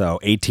 8. So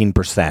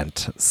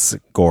 18%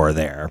 score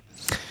there.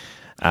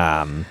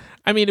 I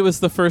mean, it was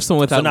the first one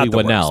without Lee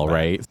Winnell,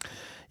 right?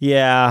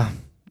 Yeah,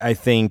 I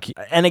think.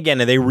 And again,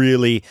 they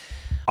really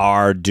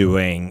are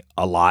doing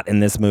a lot in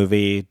this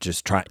movie,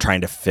 just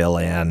trying to fill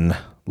in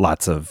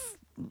lots of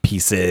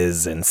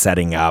pieces and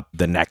setting up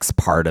the next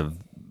part of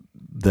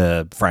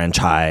the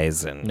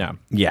franchise. And it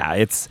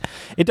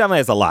definitely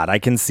has a lot. I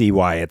can see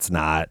why it's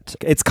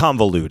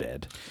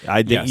convoluted.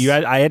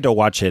 I had to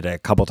watch it a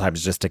couple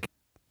times just to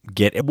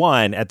get it.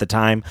 One, at the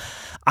time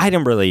I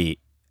didn't really,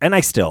 and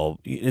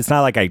it's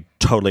not like I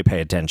totally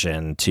pay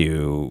attention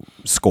to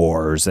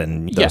scores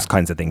and those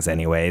kinds of things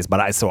anyways, but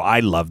I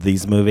love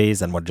these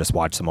movies and would just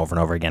watch them over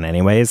and over again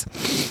anyways.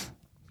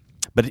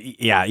 But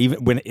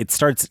even when it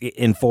starts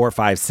in 4,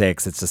 5,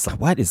 6, it's just like,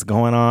 what is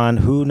going on?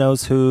 Who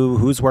knows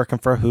who's working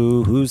for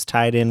who's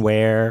tied in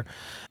where,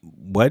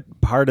 what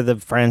part of the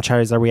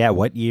franchise are we at,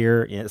 what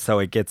year? So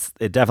it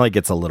definitely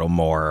gets a little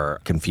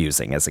more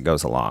confusing as it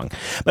goes along.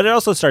 But it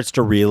also starts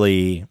to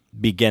really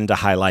begin to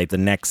highlight the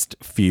next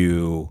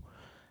few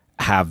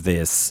have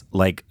this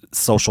like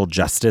social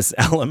justice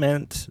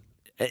element.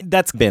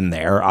 That's been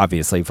there,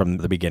 obviously, from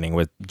the beginning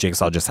with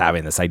Jigsaw just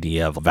having this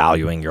idea of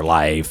valuing your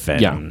life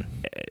and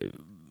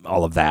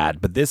all of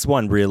that. But this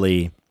one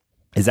really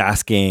is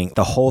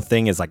the whole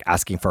thing is like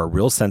asking for a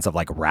real sense of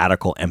like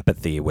radical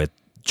empathy with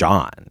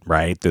John,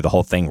 right? Through the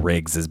whole thing,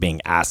 Riggs is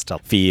being asked to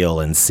feel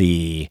and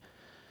see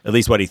at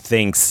least what he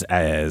thinks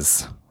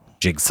as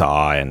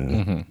Jigsaw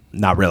and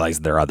not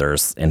realize there are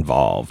others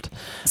involved.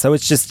 So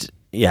it's just,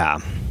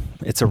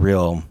 it's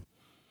got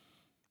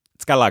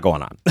a lot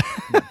going on.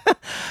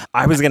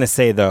 I was going to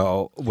say,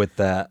 though,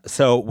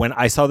 so when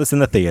I saw this in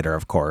the theater,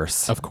 of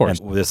course,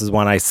 this is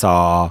when I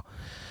saw,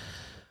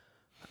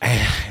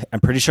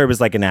 I'm pretty sure it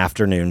was like an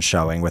afternoon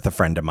showing with a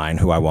friend of mine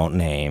who I won't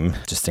name,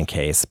 just in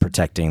case,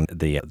 protecting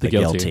the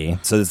guilty.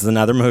 So this is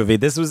another movie.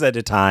 This was at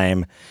a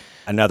time,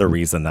 another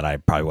reason that I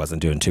probably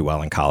wasn't doing too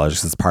well in college,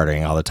 because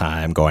partying all the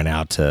time, going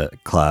out to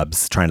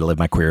clubs, trying to live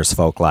my queer as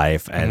folk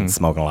life, and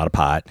smoking a lot of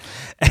pot.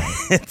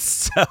 And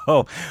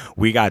so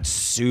we got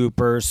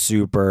super,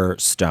 super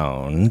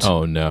stoned.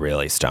 Oh, no.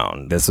 Really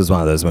stoned. This was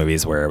one of those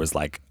movies where it was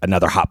like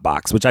another hot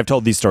box, which I've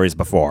told these stories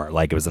before.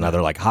 Like it was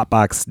another like hot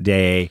box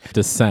day.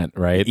 Descent,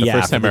 right? The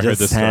first time I heard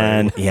this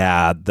story.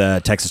 Yeah,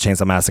 the Texas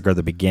Chainsaw Massacre,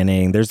 the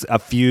beginning. There's a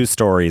few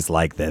stories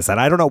like this.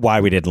 And I don't know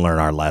why we didn't learn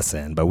our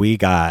lesson, but we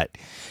got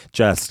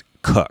just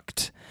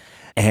cooked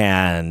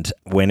and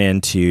went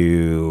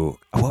into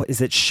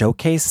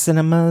Showcase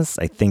Cinemas,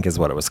 I think is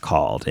what it was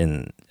called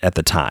at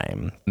the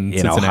time in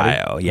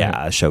Cincinnati?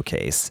 Ohio.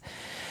 Showcase.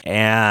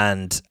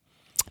 And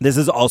this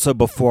is also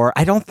before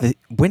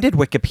when did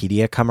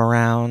Wikipedia come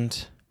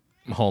around?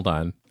 Hold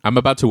on. I'm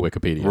about to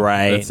Wikipedia.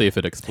 Right. Let's see if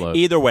it explodes.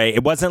 Either way,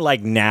 it wasn't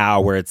like now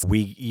where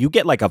you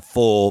get like a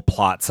full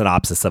plot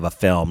synopsis of a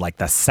film like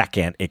the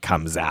second it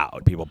comes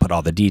out. People put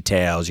all the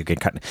details. You can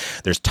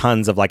there's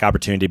tons of like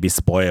opportunity to be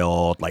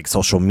spoiled. Like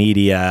social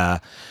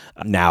media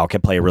now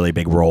can play a really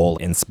big role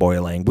in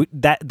spoiling.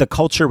 The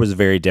culture was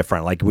very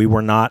different. Like we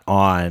were not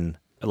on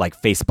like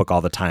Facebook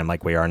all the time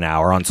like we are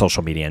now, or on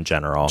social media in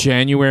general.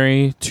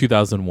 January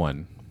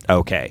 2001.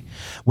 Okay.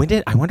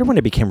 I wonder when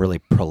it became really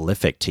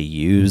prolific to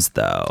use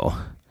though.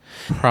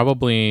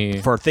 Probably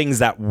For things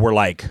that were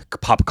like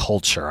pop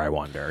culture, I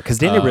wonder. Because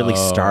didn't it really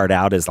start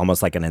out as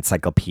almost like an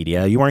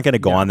encyclopedia? You weren't going to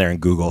go on there and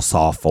Google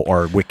Saw 4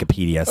 or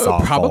Wikipedia Saw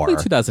 4. probably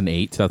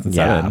 2008,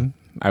 2007,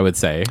 I would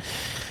say.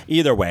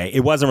 Either way,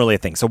 it wasn't really a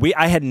thing. So we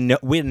had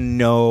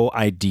no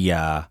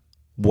idea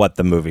what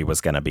the movie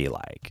was going to be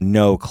like.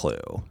 No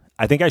clue.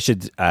 I think I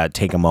should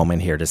take a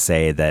moment here to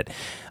say that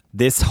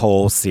this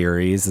whole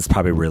series is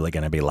probably really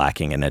going to be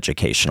lacking in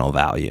educational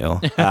value.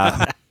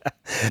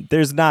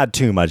 There's not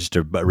too much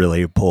to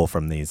really pull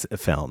from these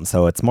films,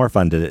 so it's more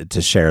fun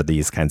to share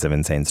these kinds of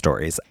insane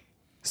stories.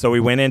 So we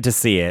went in to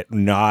see it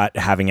not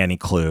having any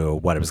clue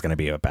what it was going to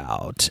be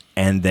about,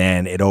 and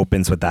then it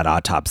opens with that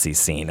autopsy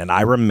scene, and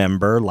I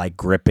remember like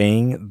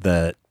gripping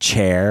the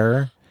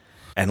chair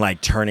and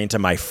like turning to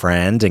my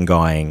friend and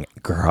going,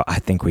 "Girl, I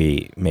think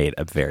we made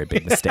a very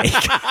big mistake."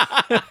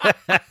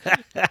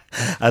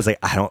 I was like,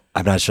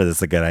 I'm not sure this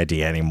is a good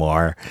idea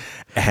anymore.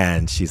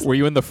 And she's Were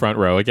you in the front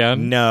row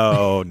again?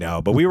 No,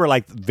 but we were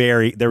like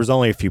there was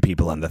only a few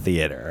people in the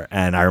theater.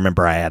 And I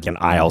remember I had an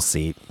aisle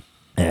seat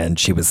and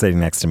she was sitting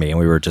next to me and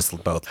we were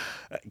just both,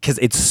 because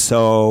it's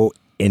so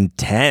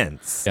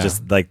intense. Yeah.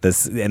 Just like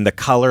this, and the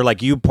color,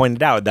 like you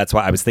pointed out, that's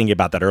why I was thinking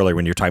about that earlier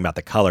when you were talking about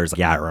the colors.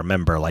 Yeah, I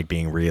remember like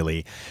being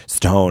really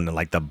stoned and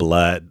like the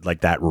blood,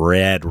 like that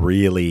red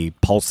really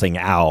pulsing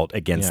out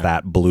against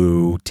that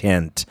blue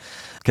tint.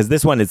 Because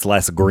this one is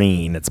less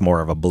green, it's more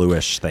of a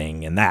bluish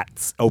thing, and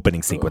that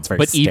opening sequence very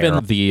But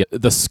sterile. even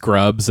the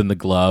scrubs and the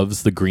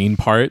gloves, the green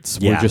parts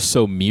were just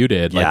so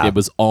muted. Like it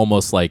was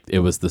almost like it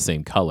was the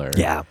same color.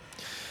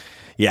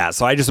 Yeah,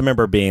 so I just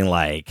remember being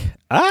like,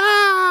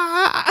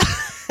 ah!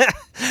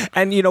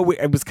 And,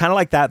 it was kind of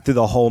like that through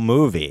the whole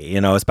movie,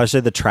 especially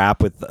the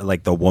trap with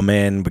like the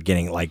woman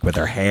beginning like with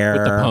her hair.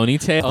 With the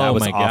ponytail? That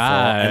was my awful.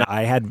 God. And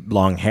I had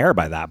long hair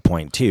by that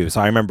point too.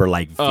 So I remember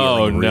like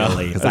feeling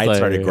really, because I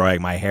started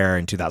growing my hair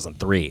in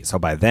 2003. So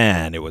by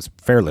then it was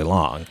fairly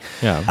long.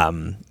 Yeah.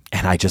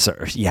 And I just,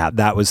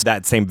 that was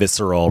that same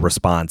visceral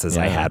response as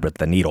I had with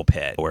the needle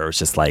pit, where it was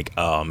just like,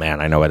 oh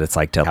man, I know what it's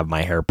like to have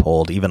my hair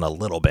pulled even a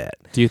little bit.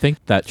 Do you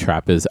think that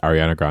trap is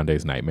Ariana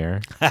Grande's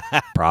nightmare?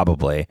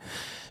 Probably.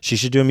 She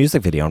should do a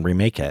music video and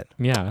remake it.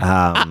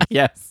 Yeah.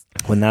 Yes.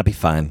 Wouldn't that be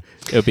fun?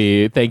 It would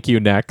be Thank You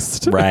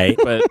Next. Right.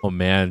 But, oh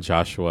man,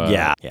 Joshua.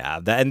 Yeah.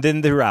 And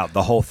then throughout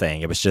the whole thing,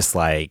 it was just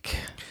like...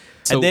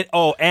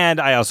 So, and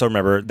I also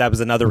remember that was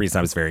another reason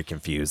I was very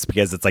confused,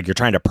 because it's like you're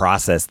trying to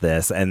process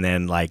this, and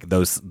then like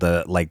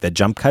the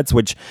jump cuts,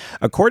 which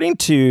according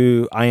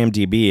to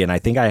IMDb, and I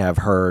think I have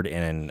heard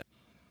in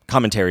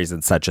commentaries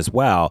and such as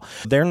well,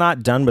 they're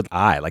not done with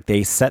eye. Like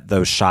they set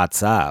those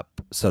shots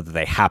up so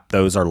that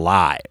those are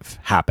live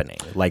happening,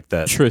 like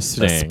the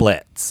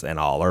splits and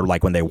all, or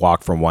like when they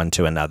walk from one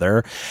to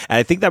another. And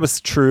I think that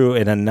was true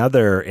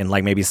in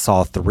like maybe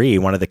Saw 3,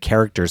 one of the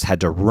characters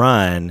had to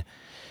run,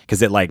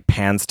 because it like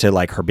pans to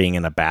like her being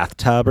in a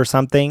bathtub or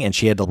something, and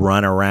she had to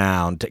run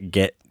around to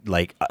get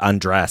like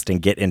undressed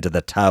and get into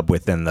the tub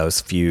within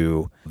those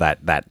few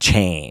that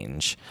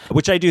change,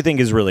 which I do think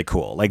is really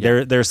cool. Like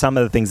there's some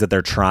of the things that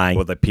they're trying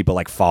where the people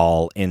like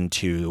fall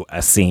into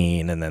a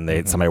scene and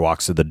then somebody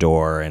walks through the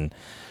door, and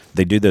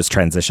they do those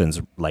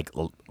transitions like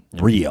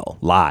real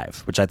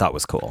live, which I thought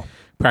was cool.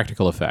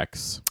 Practical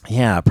effects.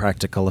 Yeah,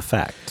 practical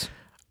effect.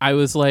 I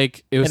was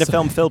like, it was in a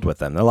film filled with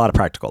them. There are a lot of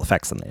practical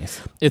effects in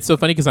these. It's so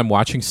funny because I'm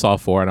watching Saw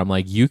 4 and I'm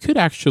like, you could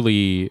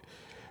actually,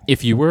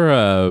 if you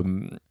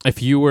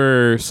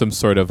were some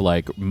sort of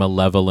like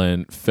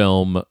malevolent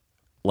film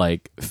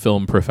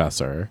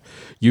professor,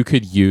 you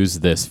could use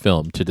this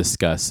film to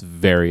discuss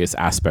various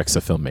aspects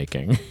of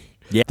filmmaking.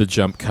 Yeah. The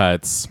jump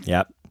cuts.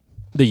 Yep.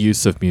 The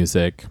use of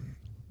music.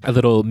 A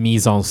little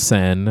mise en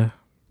scène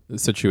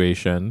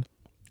situation.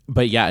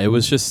 But yeah, it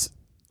was just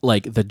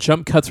like the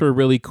jump cuts were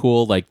really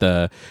cool, like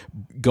the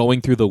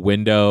going through the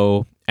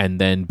window and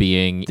then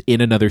being in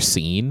another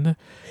scene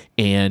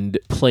and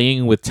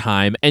playing with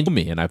time. And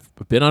I've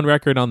been on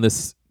record on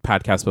this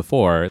podcast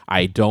before,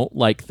 I don't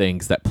like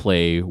things that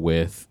play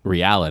with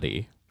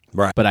reality.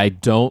 Right. But I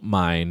don't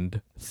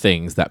mind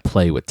things that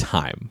play with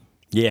time.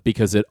 Yeah.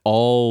 Because it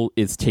all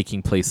is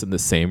taking place in the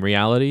same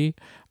reality.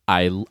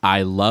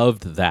 I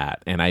loved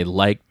that, and I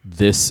liked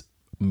this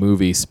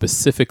movie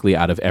specifically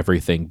out of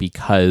everything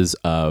because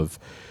of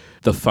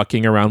the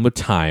fucking around with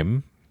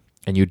time,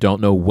 and you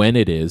don't know when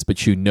it is,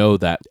 but you know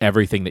that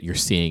everything that you're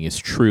seeing is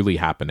truly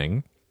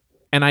happening.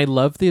 And I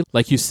love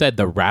like you said,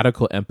 the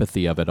radical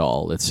empathy of it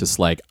all. It's just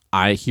like,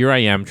 here I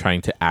am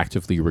trying to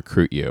actively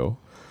recruit you,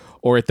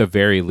 or at the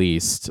very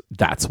least,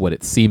 that's what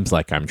it seems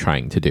like I'm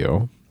trying to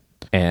do.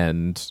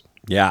 And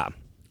Yeah.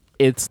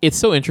 It's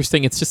so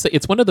interesting.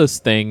 It's one of those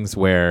things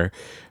where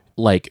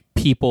like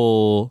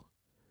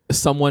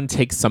someone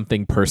takes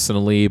something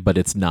personally, but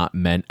it's not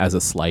meant as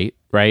a slight,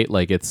 right?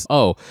 Like it's,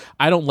 oh,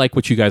 I don't like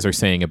what you guys are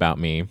saying about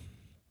me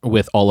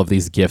with all of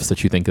these gifts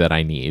that you think that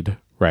I need,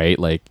 right?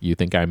 Like you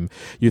think I'm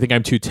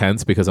too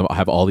tense because I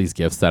have all these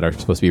gifts that are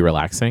supposed to be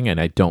relaxing, and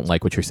I don't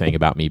like what you're saying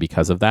about me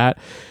because of that.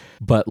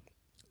 But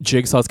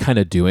Jigsaw's kind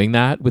of doing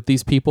that with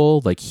these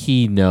people. Like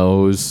he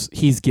knows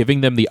he's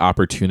giving them the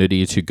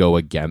opportunity to go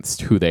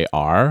against who they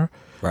are,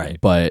 Right.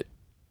 but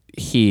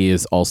he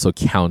is also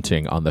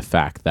counting on the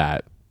fact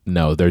that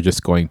no, they're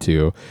just going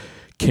to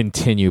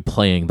continue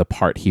playing the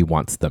part he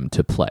wants them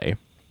to play.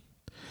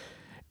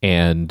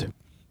 And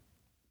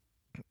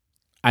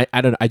I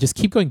don't know, I just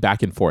keep going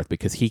back and forth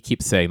because he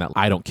keeps saying that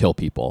I don't kill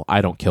people.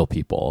 I don't kill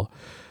people.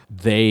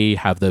 They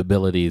have the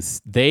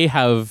abilities. They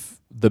have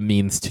the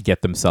means to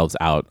get themselves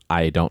out.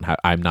 I don't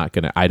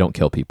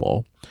kill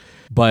people.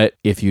 But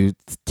if you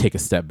take a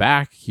step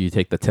back, you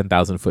take the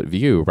 10,000 foot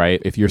view,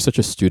 right? If you're such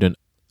a student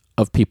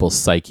of people's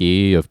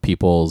psyche, of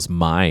people's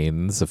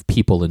minds, of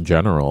people in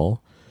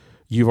general,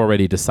 you've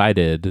already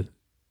decided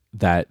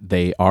that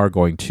they are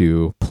going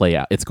to play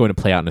out. It's going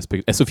to play out in this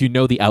big. So if you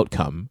know the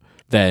outcome,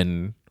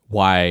 then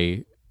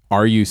why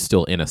are you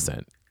still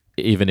innocent?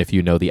 Even if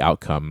you know the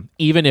outcome,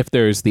 even if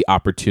there's the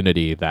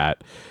opportunity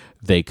that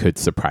they could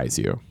surprise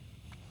you.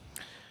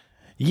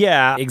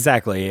 Yeah,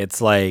 exactly. It's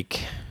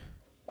like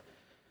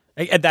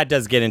that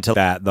does get into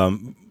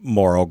the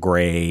moral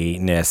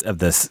grayness of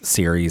this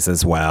series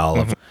as well.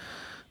 Mm-hmm.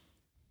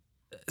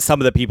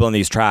 Some of the people in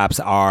these traps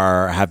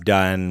have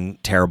done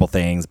terrible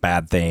things,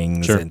 bad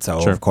things, and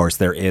so of course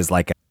there is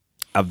like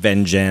a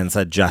vengeance,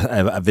 a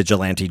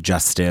vigilante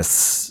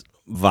justice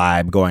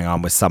vibe going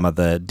on with some of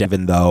the.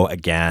 Even though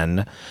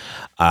again,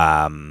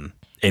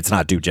 it's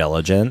not due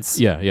diligence.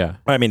 Yeah.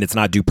 I mean, it's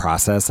not due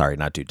process. Sorry,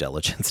 not due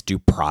diligence. Due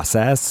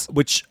process,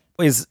 which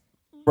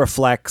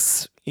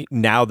reflects.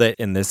 Now that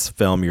in this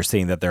film you're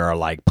seeing that there are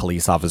like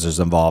police officers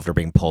involved or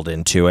being pulled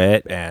into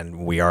it,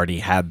 and we already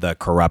had the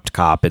corrupt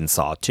cop in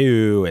Saw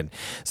 2, and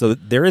so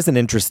there is an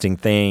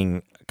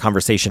interesting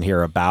conversation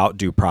here about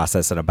due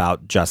process and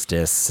about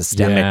justice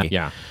systemic.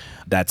 Yeah.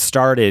 That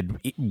started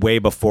way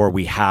before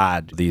we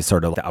had these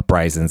sort of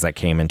uprisings that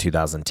came in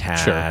 2010,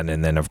 sure.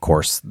 And then of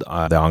course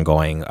the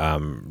ongoing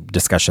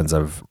discussions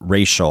of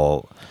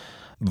racial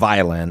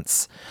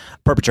violence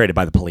perpetrated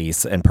by the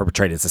police and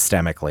perpetrated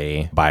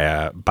systemically by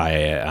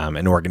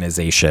an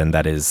organization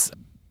that is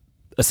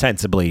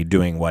ostensibly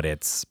doing what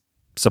it's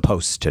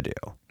supposed to do.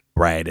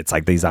 Right? It's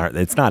like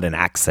it's not an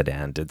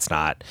accident. It's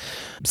not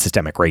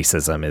systemic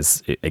racism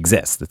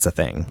exists. It's a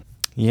thing.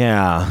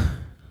 Yeah.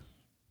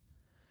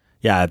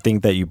 Yeah, I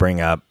think that you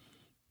bring up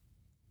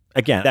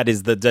again,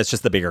 that's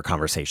just the bigger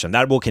conversation.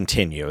 That will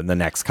continue in the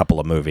next couple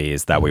of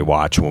movies that we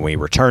watch when we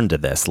return to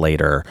this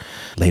later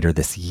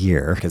this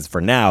year. Because for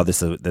now,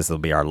 this will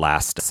be our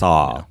last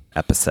Saw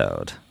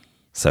episode.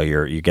 So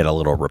you get a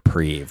little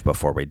reprieve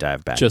before we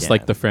dive back just in.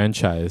 like the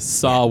franchise.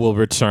 Saw will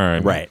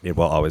return. Right. It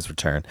will always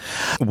return.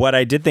 What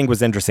I did think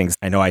was interesting,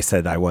 I know I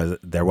said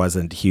there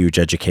wasn't huge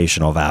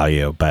educational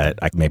value, but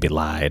I maybe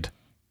lied.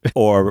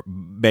 Or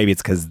maybe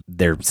it's because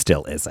there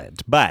still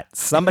isn't. But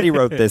somebody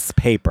wrote this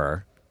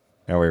paper.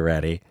 Are we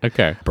ready?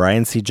 Okay.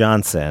 Brian C.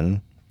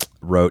 Johnson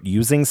wrote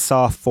Using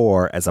Saw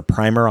 4 as a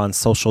Primer on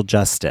Social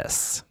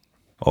Justice.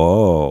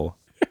 Oh,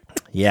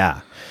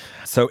 yeah.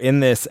 So in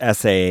this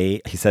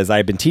essay, he says,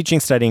 I've been teaching,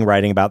 studying,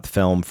 writing about the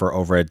film for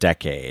over a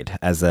decade.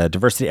 As a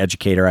diversity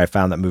educator, I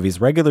found that movies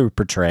regularly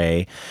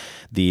portray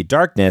the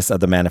darkness of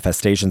the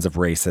manifestations of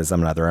racism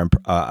and other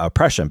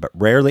oppression, but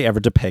rarely ever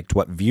depict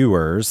what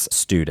viewers,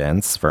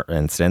 students, for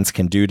instance,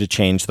 can do to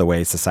change the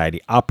way society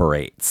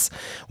operates.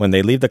 When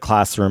they leave the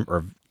classroom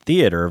or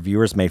theater,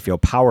 viewers may feel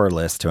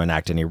powerless to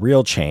enact any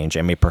real change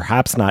and may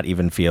perhaps not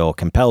even feel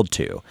compelled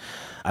to.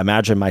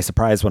 Imagine my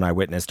surprise when I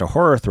witnessed a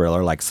horror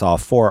thriller like Saw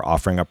 4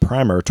 offering a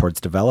primer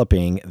towards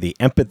developing the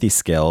empathy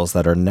skills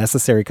that are a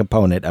necessary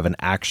component of an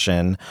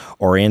action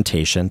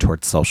orientation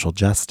towards social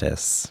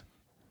justice.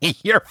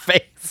 Your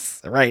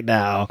face right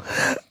now.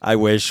 I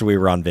wish we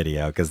were on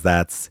video because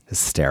that's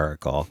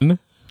hysterical.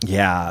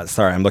 Yeah,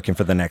 sorry, I'm looking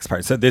for the next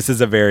part. So this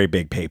is a very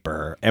big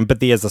paper.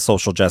 Empathy as a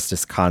social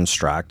justice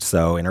construct.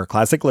 So in her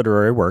classic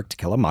literary work, To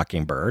Kill a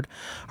Mockingbird,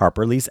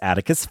 Harper Lee's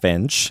Atticus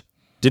Finch.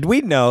 Did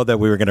we know that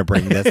we were going to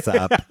bring this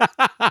up?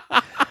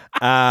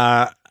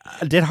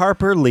 Did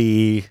Harper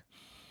Lee,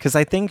 because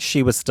I think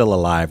she was still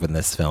alive when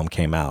this film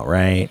came out,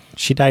 right?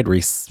 She died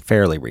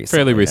fairly recently.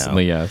 Fairly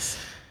recently, yes.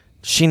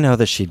 She know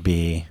that she'd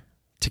be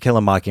To Kill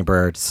a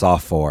Mockingbird, Saw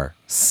 4.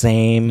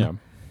 Same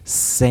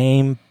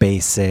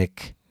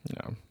basic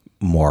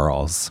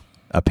morals.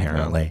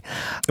 apparently.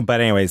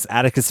 But anyways,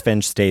 Atticus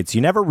Finch states,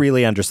 you never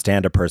really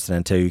understand a person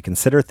until you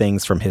consider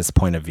things from his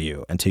point of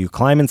view, until you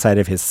climb inside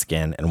of his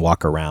skin and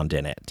walk around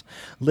in it.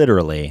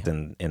 Literally,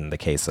 in the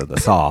case of the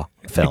Saw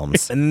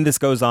films. And this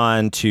goes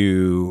on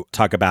to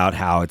talk about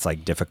how it's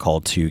like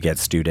difficult to get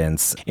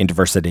students in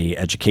diversity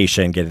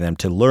education, getting them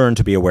to learn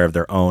to be aware of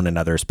their own and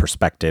others'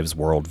 perspectives,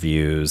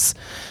 worldviews.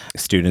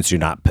 Students do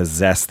not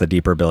possess the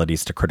deeper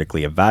abilities to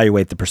critically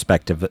evaluate the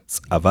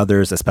perspectives of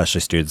others,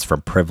 especially students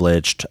from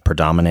privileged,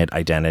 predominant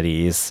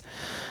identities.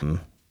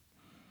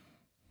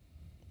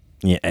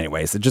 Yeah,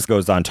 anyways, it just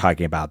goes on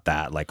talking about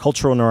that, like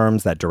cultural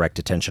norms that direct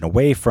attention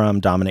away from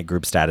dominant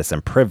group status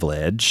and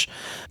privilege,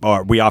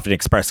 or we often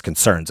express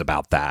concerns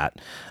about that,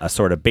 a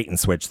sort of bait and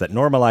switch that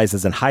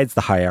normalizes and hides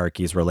the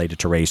hierarchies related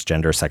to race,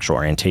 gender, sexual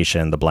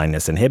orientation. The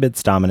blindness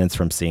inhibits dominance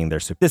from seeing their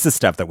This is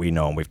stuff that we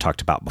know and we've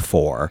talked about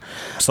before.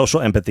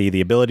 Social empathy,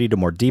 the ability to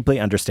more deeply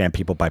understand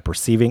people by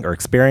perceiving or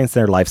experiencing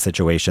their life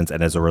situations,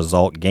 and as a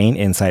result, gain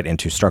insight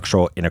into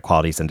structural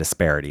inequalities and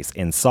disparities.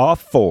 In Saw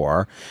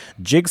 4,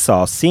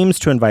 Jigsaw seems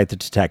to invite the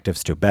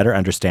detectives to better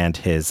understand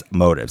his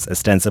motives,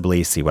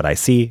 ostensibly see what I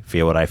see,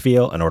 feel what I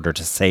feel, in order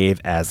to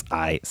save as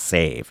I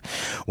save.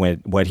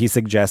 What he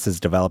suggests is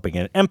developing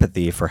an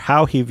empathy for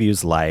how he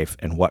views life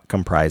and what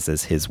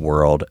comprises his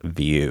world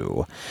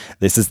view.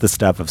 This is the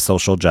stuff of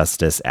social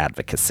justice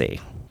advocacy.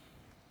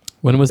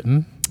 When was...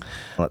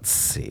 Let's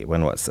see,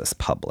 when was this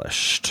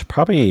published?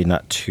 Probably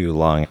not too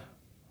long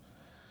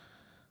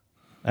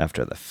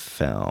after the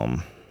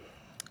film.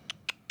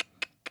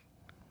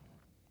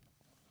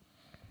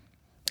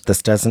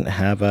 This doesn't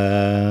have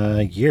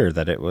a year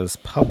that it was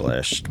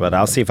published, but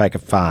I'll see if I can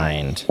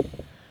find.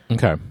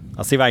 Okay.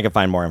 I'll see if I can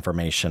find more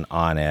information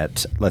on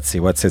it. Let's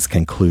see, what's his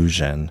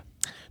conclusion?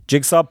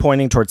 Jigsaw,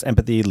 pointing towards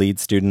empathy,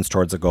 leads students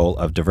towards a goal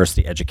of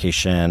diversity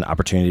education,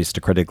 opportunities to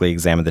critically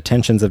examine the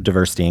tensions of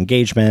diversity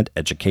engagement,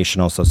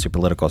 educational,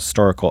 sociopolitical,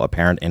 historical,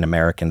 apparent in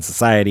American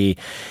society.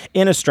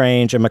 In a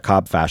strange and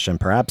macabre fashion,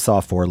 perhaps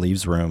Saw 4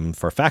 leaves room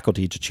for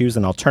faculty to choose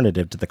an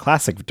alternative to the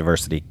classic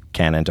diversity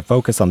canon to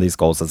focus on these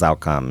goals as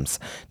outcomes: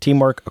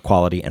 teamwork,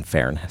 equality, and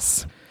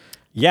fairness.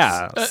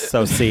 Yeah,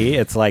 so see,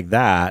 it's like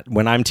that.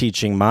 When I'm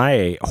teaching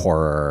my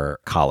horror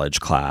college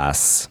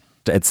class...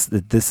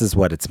 This is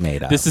what it's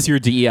made of. This is your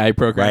DEI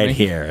programming? Right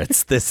here.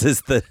 This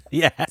is the...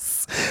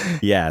 Yes.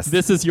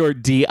 This is your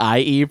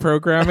DIE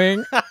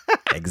programming?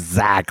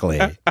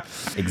 Exactly.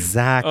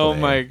 Oh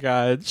my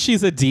God.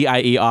 She's a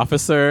DIE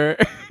officer.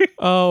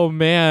 Oh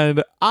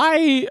man.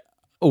 Okay.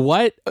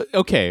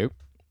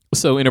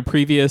 So in a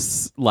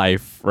previous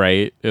life,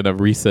 right? In a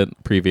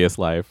recent previous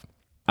life,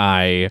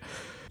 I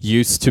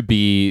used to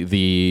be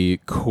the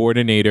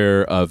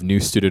coordinator of new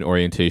student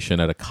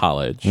orientation at a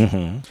college.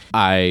 Mm-hmm.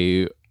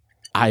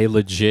 I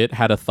legit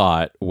had a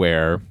thought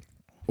where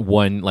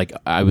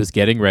I was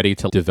getting ready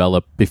to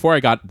develop, before I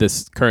got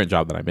this current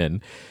job that I'm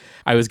in,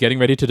 I was getting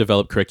ready to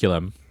develop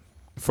curriculum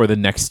for the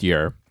next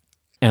year.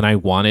 And I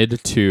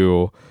wanted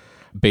to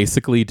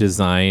basically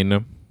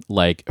design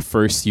like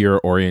first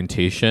year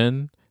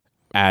orientation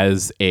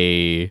as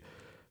a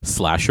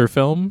slasher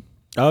film.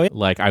 Oh, yeah.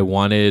 Like I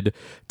wanted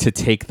to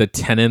take the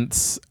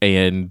tenets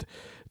and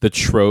the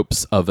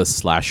tropes of a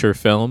slasher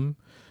film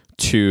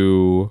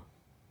to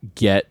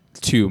get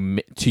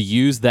to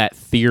use that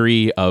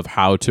theory of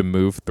how to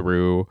move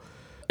through.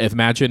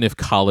 Imagine if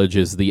college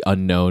is the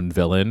unknown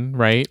villain,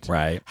 right?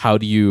 Right. How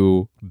do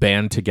you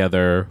band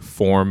together,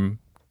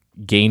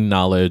 gain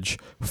knowledge,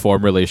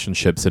 form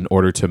relationships in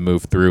order to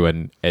move through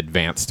and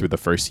advance through the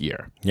first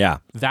year? Yeah.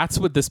 That's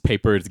what this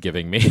paper is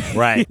giving me.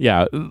 Right.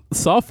 Yeah.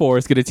 Saw 4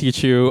 is going to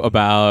teach you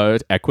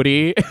about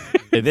equity.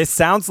 This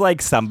sounds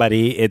like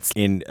somebody, it's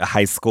in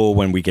high school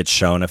when we get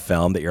shown a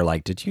film that you're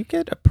like, did you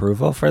get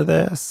approval for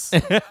this?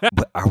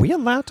 Are we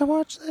allowed to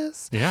watch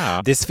this?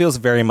 Yeah. This feels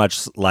very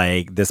much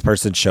like this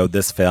person showed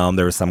this film.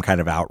 There was some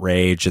kind of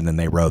outrage and then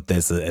they wrote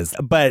this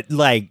but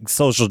like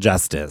social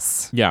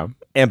justice. Yeah.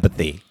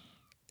 Empathy.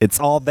 It's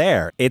all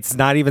there. It's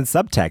not even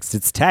subtext.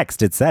 It's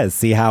text. It says,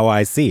 see how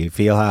I see,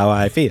 feel how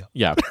I feel.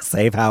 Yeah.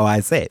 Save how I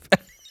save.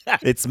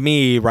 It's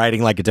me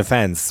writing like a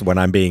defense when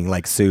I'm being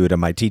like sued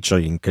and my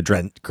teaching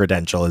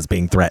credential is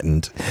being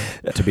threatened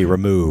to be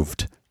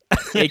removed.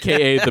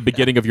 AKA the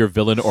beginning of your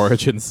villain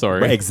origin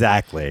story.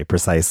 Exactly.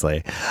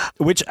 Precisely.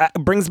 Which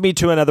brings me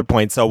to another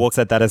point. So we'll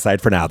set that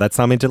aside for now. That's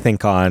something to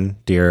think on,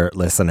 dear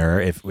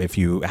listener. If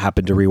you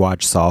happen to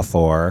rewatch Saw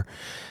 4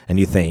 and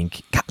you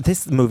think, God,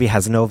 this movie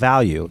has no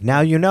value.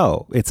 Now you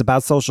know. It's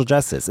about social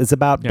justice. It's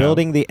about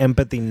building the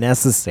empathy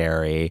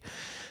necessary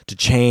to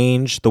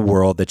change the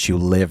world that you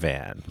live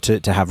in,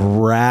 to have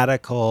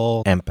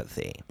radical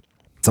empathy.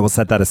 So we'll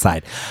set that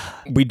aside.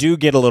 We do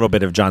get a little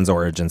bit of John's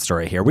origin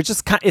story here, which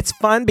is it's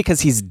fun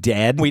because he's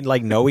dead. We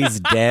know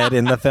he's dead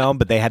in the film,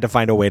 but they had to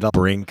find a way to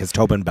because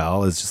Tobin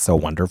Bell is just so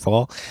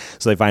wonderful.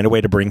 So they find a way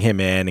to bring him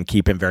in and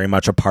keep him very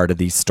much a part of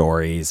these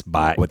stories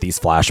with these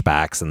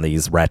flashbacks and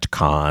these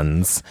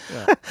retcons.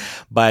 Yeah.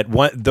 But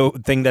the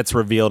thing that's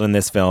revealed in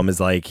this film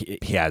is like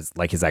he has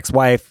like his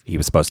ex-wife. He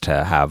was supposed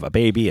to have a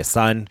baby, a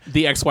son.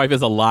 The ex-wife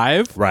is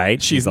alive. Right.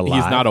 She's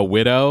alive. He's not a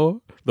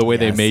widow. The way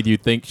they Yes. made you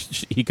think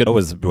he could.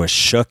 was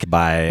shook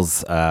by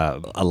his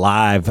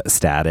alive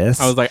status.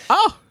 I was like,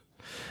 oh,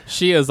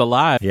 she is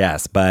alive.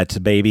 Yes,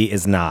 but baby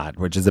is not,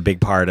 which is a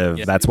big part of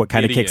Yes, that's what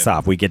kind of idiot. kicks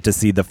off. We get to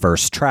see the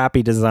first trap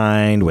he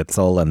designed with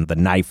Soul and the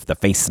knife, the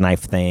face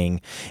knife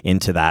thing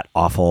into that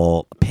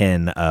awful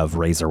pin of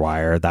razor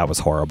wire. That was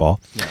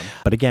horrible.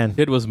 But again,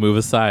 Kid was move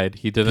aside.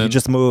 He didn't. he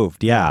just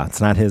moved. Yeah,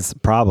 it's not his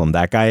problem.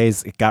 That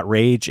guy's got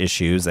rage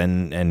issues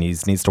and he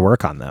needs to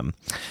work on them.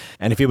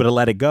 And if he would have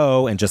let it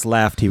go and just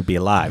left, he would be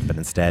alive. But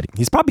instead,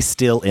 he's probably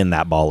still in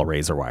that ball of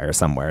razor wire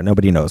somewhere.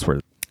 Nobody knows where.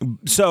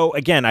 So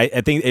again,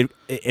 I think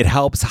it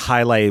helps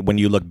highlight when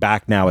you look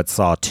back now at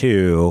Saw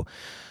 2,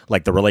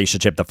 like the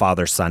relationship, the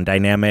father-son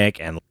dynamic,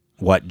 and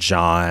what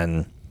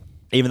John,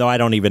 even though I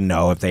don't even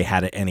know if they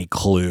had any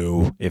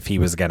clue if he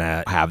was going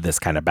to have this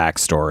kind of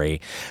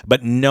backstory,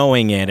 but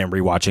knowing it and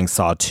rewatching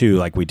Saw 2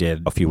 like we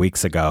did a few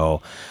weeks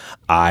ago,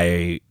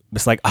 I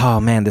was like, oh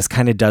man, this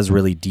kind of does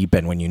really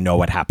deepen when you know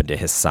what happened to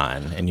his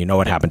son and you know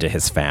what happened to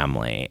his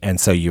family.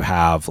 And so you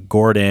have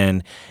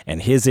Gordon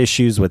and his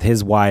issues with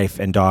his wife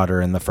and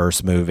daughter in the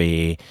first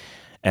movie,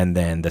 and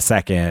then the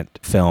second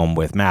film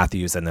with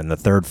Matthews, and then the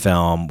third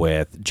film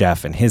with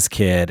Jeff and his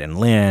kid and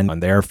Lynn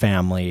and their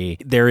family.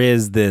 There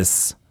is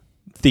this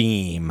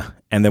theme,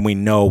 and then we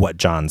know what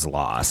John's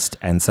lost.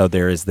 And so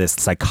there is this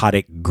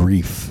psychotic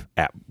grief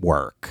at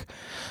work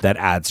that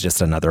adds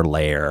just another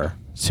layer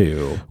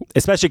to,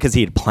 especially because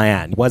he had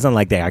planned. It wasn't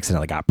like they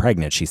accidentally got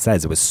pregnant. She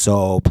says it was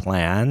so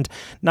planned.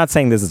 Not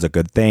saying this is a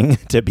good thing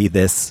to be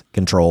this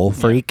control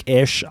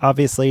freak-ish.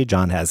 Obviously,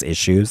 John has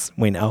issues.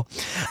 We know.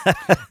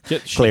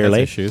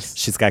 Clearly,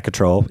 she's got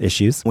control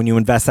issues. When you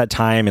invest that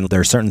time and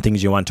there are certain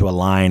things you want to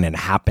align and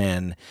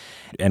happen,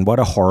 and what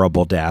a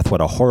horrible death,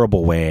 what a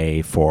horrible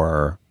way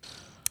for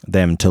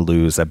them to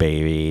lose a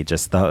baby,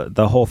 just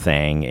the whole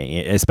thing,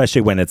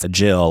 especially when it's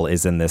Jill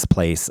is in this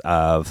place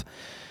of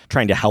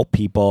trying to help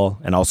people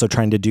and also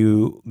trying to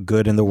do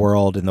good in the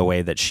world in the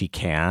way that she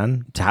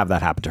can. To have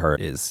that happen to her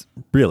is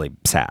really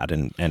sad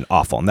and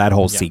awful. And that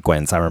whole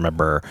sequence, I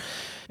remember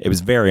it was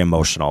very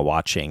emotional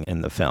watching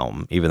in the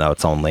film, even though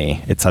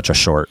it's such a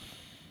short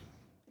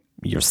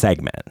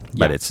segment,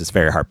 but it's just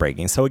very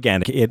heartbreaking. So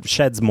again, it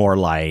sheds more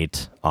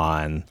light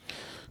on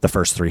the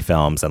first three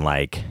films and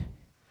like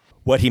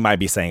what he might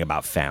be saying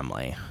about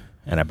family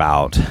and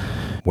about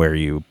where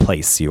you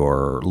place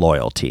your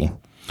loyalty.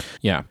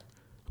 Yeah.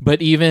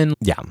 But even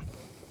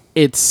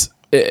it's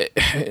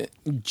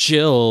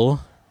Jill,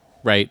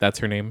 right? That's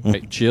her name.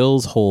 Right?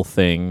 Jill's whole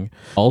thing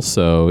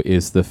also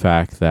is the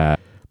fact that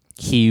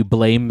he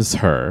blames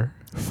her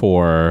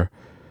for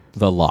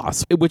the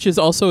loss, which is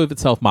also of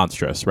itself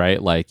monstrous,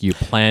 right? Like you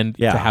planned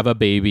to have a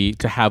baby,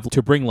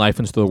 to bring life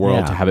into the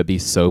world, to have it be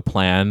so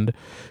planned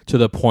to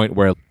the point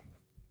where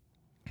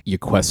you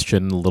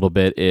question a little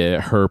bit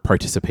her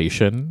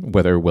participation,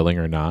 whether willing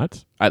or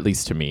not, at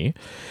least to me.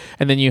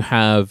 And then you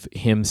have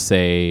him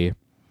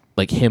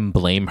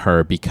blame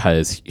her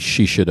because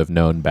she should have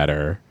known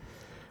better.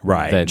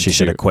 Right. She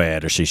should have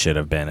quit, or she should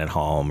have been at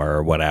home,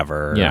 or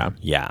whatever. Yeah.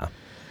 Yeah.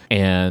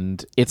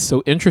 And it's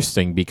so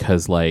interesting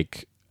because,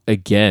 like,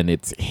 again,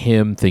 it's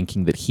him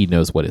thinking that he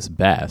knows what is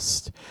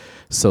best.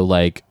 So,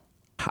 like,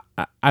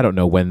 I don't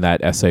know when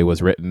that essay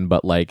was written,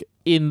 but like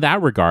in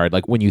that regard,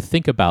 like when you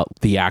think about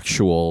the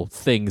actual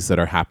things that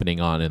are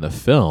happening on in the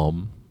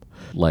film,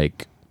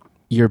 like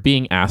you're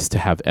being asked to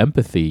have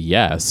empathy,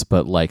 yes,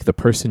 but like the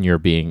person you're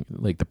being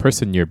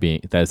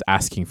that is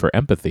asking for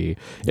empathy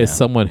is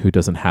someone who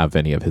doesn't have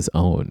any of his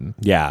own.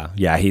 Yeah.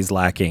 Yeah. He's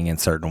lacking in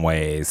certain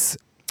ways.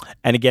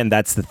 And again,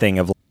 that's the thing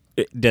of,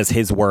 does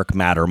his work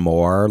matter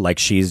more? Like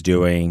she's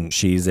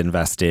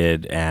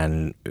invested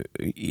and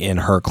in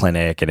her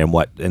clinic and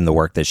in the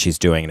work that she's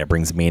doing, and it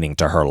brings meaning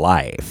to her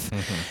life.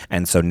 Mm-hmm.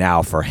 And so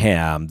now for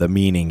him, the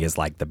meaning is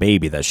like the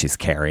baby that she's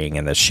carrying,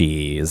 and that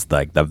she is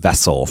like the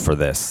vessel for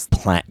this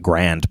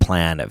grand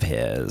plan of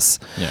his.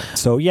 Yeah.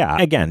 So yeah,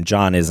 again,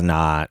 John is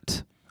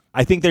not,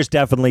 I think there's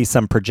definitely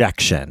some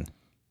projection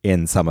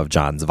in some of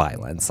John's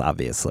violence,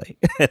 obviously,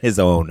 his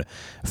own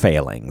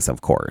failings,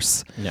 of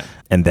course. Yeah.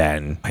 And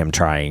then him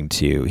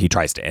he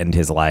tries to end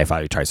his life.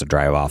 He tries to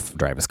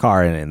drive his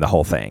car and the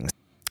whole thing.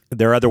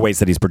 There are other ways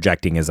that he's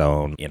projecting his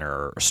own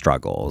inner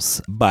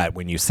struggles. But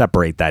when you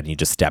separate that and you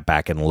just step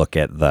back and look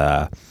at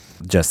the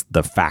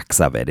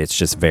facts of it,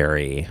 it's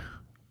very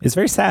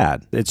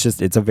sad.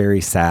 It's a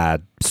very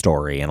sad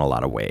story in a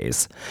lot of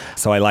ways.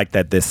 So I like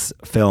that this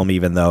film,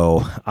 even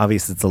though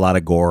obviously it's a lot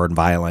of gore and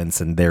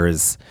violence and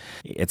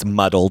it's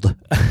muddled.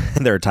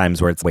 There are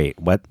times where it's, wait,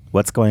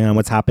 what's going on?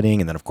 What's happening?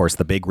 And then of course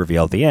the big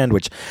reveal at the end,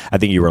 which I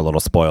think you were a little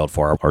spoiled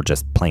for, or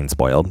just plain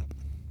spoiled.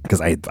 Because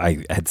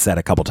I had said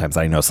a couple times,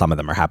 I know some of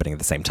them are happening at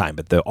the same time,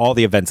 but all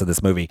the events of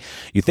this movie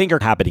you think are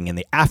happening in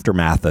the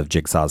aftermath of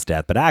Jigsaw's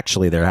death, but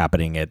actually they're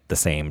happening at the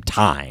same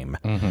time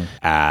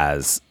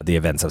as the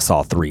events of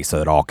Saw 3, so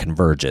it all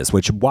converges,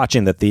 which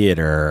watching the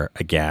theater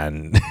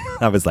again,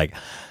 I was like,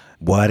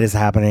 what is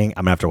happening?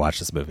 I'm going to have to watch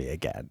this movie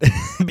again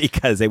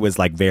because it was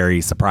like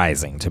very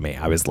surprising to me.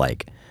 I was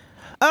like,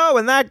 Oh,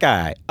 and that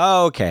guy.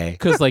 Oh, okay.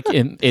 Because like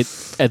in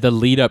it at the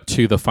lead up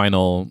to the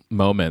final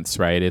moments,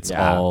 right? It's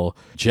all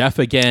Jeff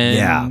again.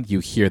 Yeah. You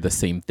hear the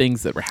same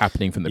things that were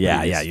happening from the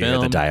previous You film.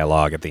 hear the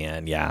dialogue at the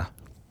end. Yeah.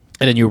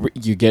 And then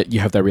you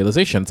have that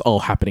realization it's all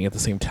happening at the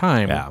same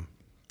time. Yeah.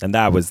 And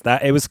that was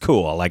that. It was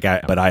cool.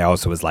 But I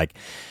also was like,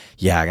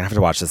 yeah, I'm gonna have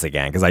to watch this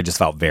again because I just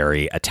felt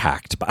very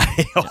attacked by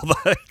all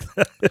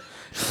the.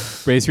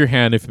 Raise your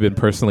hand if you've been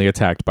personally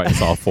attacked by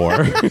Saw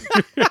 4.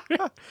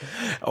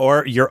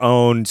 Or your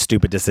own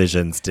stupid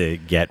decisions to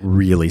get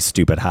really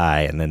stupid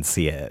high and then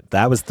see it.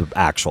 That was the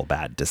actual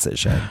bad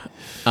decision.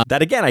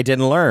 That again, I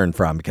didn't learn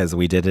from because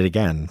we did it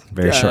again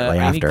very shortly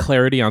I after. need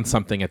clarity on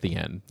something at the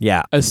end.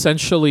 Yeah.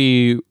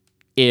 Essentially,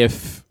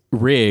 if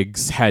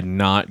Riggs had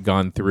not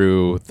gone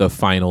through the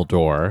final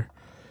door,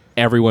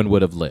 everyone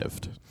would have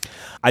lived.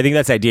 I think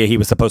that's the idea. He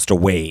was supposed to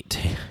wait.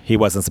 He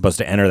wasn't supposed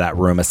to enter that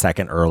room a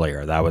second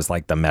earlier. That was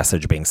like the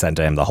message being sent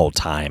to him the whole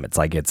time. It's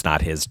like it's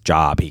not his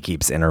job. He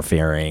keeps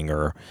interfering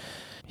or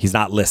he's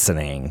not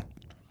listening.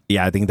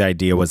 Yeah, I think the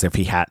idea was if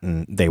he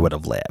hadn't, they would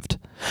have lived.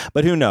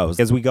 But who knows?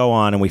 As we go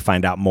on and we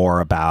find out more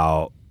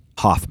about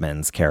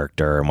Hoffman's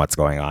character and what's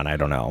going on, I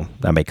don't know.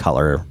 That may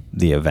color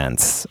the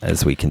events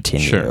as we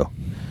continue. Sure.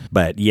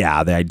 But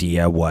yeah, the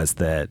idea was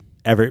that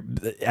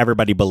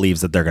everybody believes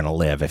that they're going to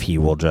live if he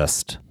will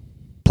just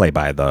play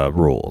by the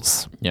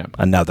rules. Yeah.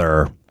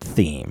 Another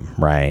theme,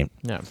 right?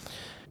 Yeah.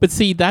 But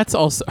see, that's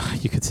also,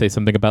 you could say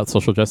something about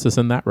social justice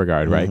in that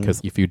regard, right?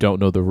 Because if you don't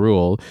know the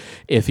rule,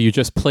 if you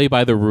just play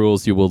by the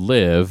rules, you will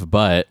live.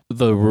 But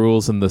the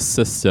rules in the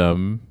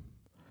system,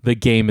 the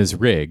game is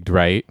rigged,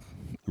 right?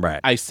 Right.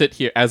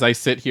 As I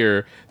sit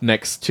here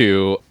next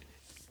to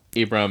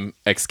Ibram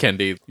X.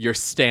 Kendi, you're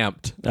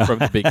stamped from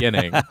the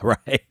beginning.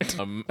 Right.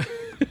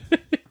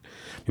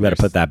 You better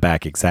put that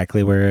back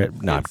exactly where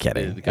it... No, I'm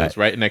kidding. It goes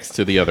right next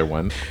to the other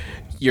one.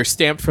 You're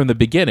stamped from the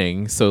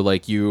beginning, so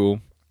like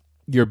you're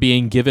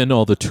being given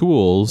all the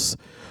tools,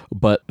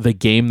 but the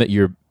game that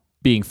you're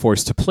being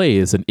forced to play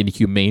is an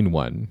inhumane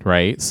one,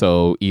 right?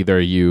 So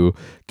either you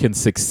can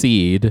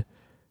succeed,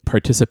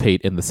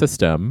 participate in the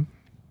system,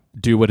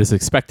 do what is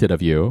expected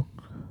of you,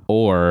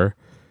 or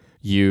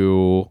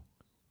you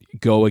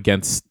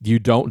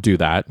don't do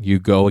that, you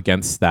go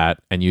against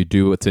that and you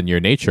do what's in your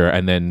nature,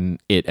 and then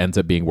it ends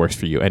up being worse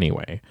for you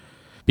anyway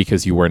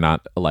because you were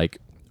not like,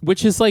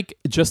 which is like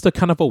just a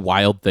kind of a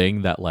wild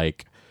thing that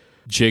like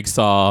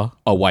Jigsaw,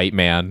 a white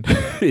man,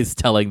 is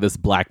telling this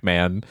black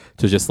man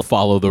to just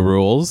follow the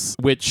rules,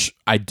 which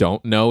I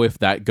don't know if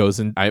that goes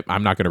in.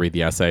 I'm not going to read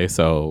the essay,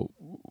 so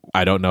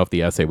I don't know if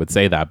the essay would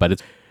say that, but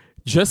it's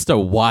just a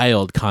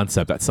wild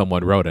concept that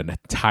someone wrote an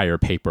entire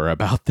paper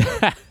about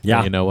that.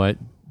 Yeah. You know what?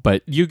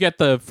 But you get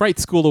the Fright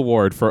School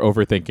Award for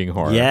overthinking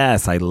horror.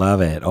 Yes, I love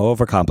it.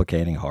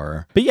 Overcomplicating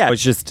horror. But yeah,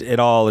 it's just, it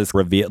all is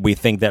revealed. We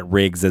think that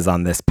Riggs is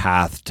on this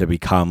path to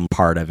become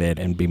part of it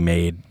and be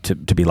made to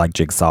be like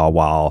Jigsaw,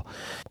 while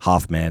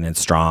Hoffman and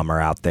Strom are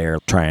out there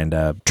trying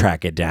to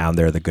track it down.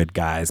 They're the good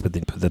guys. But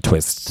the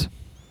twist,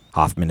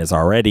 Hoffman has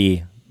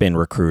already been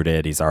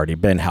recruited. He's already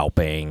been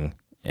helping.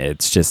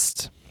 It's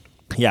just,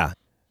 yeah,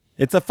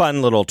 it's a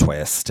fun little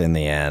twist in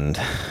the end.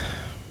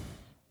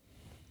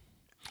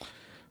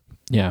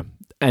 Yeah.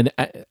 And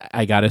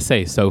I gotta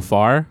say, so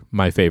far,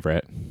 my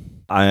favorite.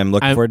 I'm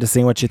looking forward to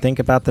seeing what you think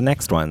about the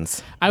next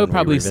ones. I would when we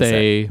probably revisit.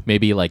 say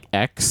maybe like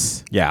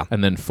X. Yeah.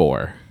 And then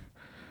 4.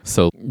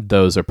 So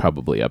those are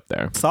probably up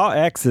there. Saw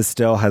X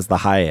still has the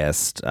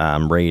highest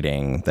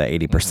rating, the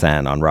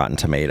 80% on Rotten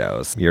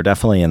Tomatoes. You're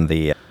definitely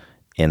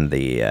in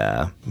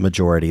the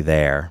majority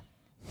there.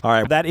 All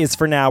right, that is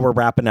for now. We're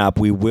wrapping up.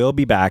 We will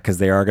be back because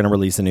they are going to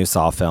release a new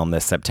Saw film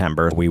this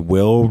September. We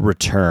will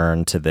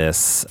return to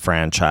this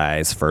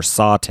franchise for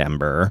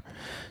Sawtember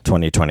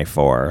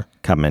 2024,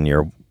 coming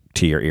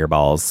to your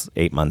earballs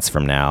 8 months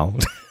from now.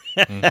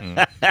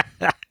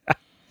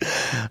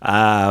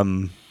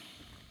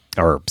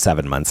 Or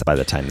 7 months by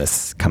the time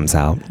this comes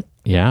out.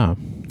 Yeah.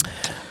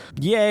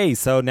 Yay!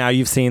 So now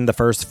you've seen the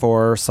first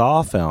 4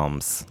 Saw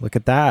films. Look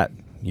at that.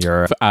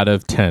 You're Out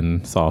of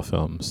 10 Saw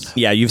films.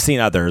 Yeah, you've seen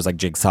others like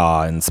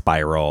Jigsaw and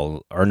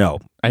Spiral, or no,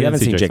 I we didn't haven't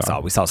see seen Jigsaw.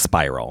 Jigsaw. We saw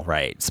Spiral,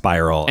 right?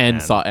 Spiral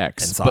And Saw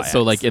X. and Saw But so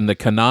X. like in the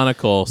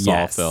canonical Saw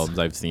Yes. films,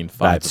 I've seen 5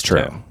 That's of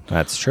true. 10.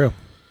 That's true.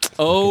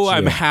 Oh, Look at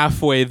I'm you.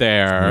 halfway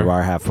there. You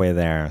are halfway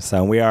there.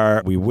 So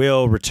we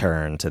will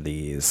return to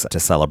these to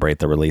celebrate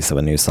the release of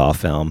a new Saw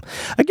film.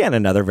 Again,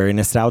 another very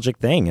nostalgic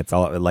thing. It's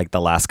all like the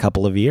last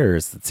couple of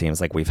years. It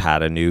seems like we've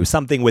had a new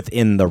something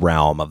within the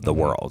realm of the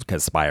world,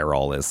 because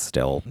Spiral is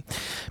still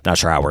not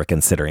sure how we're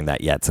considering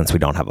that yet, since we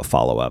don't have a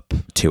follow-up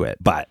to it.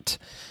 But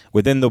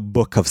within the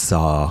book of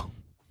Saw,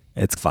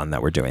 it's fun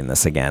that we're doing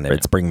this again.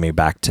 It's bringing me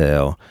back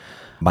to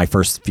my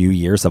first few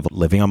years of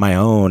living on my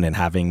own and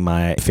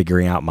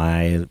figuring out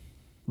my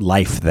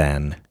life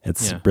then.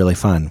 It's really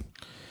fun.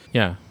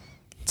 Yeah.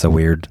 It's a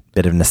weird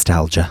bit of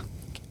nostalgia.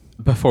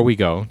 Before we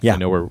go, Yeah. I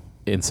know we're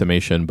in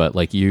summation, but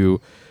like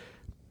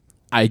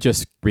I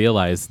just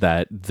realized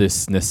that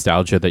this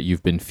nostalgia that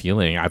you've been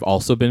feeling, I've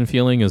also been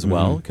feeling as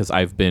well, because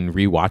I've been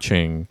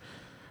rewatching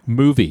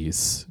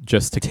movies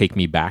just to take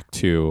me back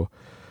to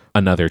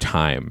another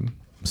time.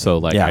 So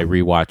like Yeah. I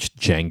rewatched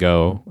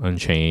Django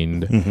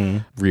Unchained,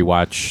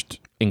 rewatched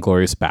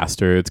Inglourious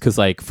Bastards, because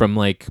like from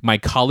like my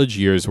college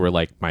years were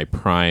like my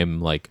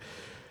prime like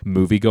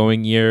movie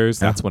going years.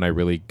 That's when I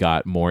really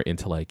got more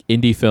into like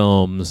indie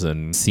films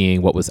and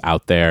seeing what was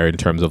out there in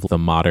terms of the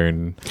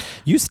modern.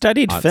 You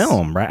studied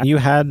film, right? You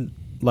had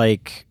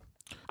like...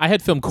 I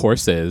had film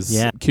courses.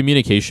 Yeah.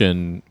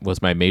 Communication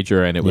was my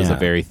major, and it was a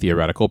very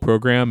theoretical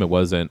program. It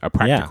wasn't a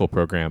practical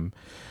program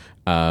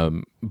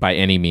by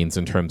any means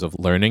in terms of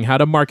learning how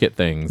to market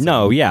things.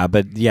 No, yeah,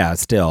 but yeah,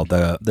 still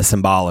the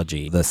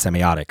symbology, the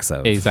semiotics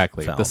of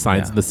Exactly. film. The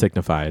signs and the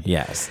signified.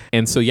 Yes.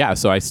 And so,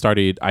 so I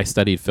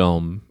studied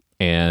film,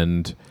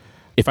 and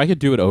if I could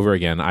do it over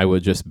again, I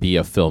would just be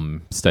a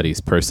film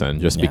studies person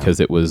just because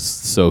it was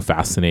so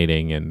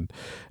fascinating, and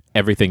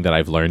everything that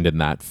I've learned in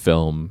that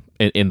film,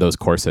 in those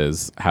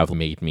courses, have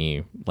made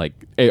me like,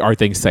 are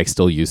things I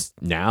still use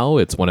now.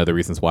 It's one of the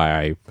reasons why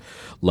I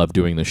love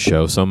doing the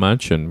show so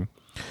much.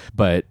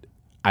 But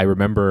I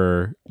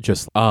remember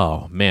just,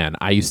 oh man,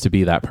 I used to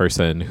be that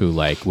person who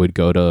like would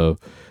go to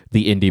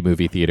the indie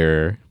movie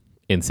theater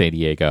in San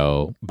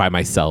Diego by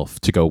myself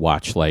to go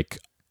watch like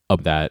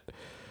that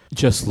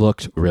just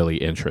looked really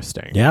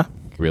interesting. Yeah.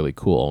 Really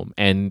cool.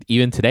 And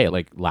even today,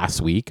 like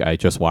last week, I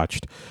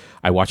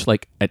watched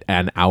like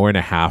an hour and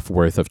a half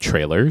worth of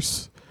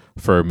trailers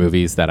for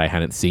movies that I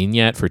hadn't seen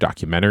yet, for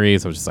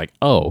documentaries. I was just like,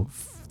 oh,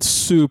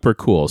 super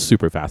cool,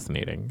 super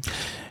fascinating.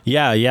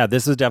 Yeah.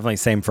 This is definitely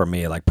same for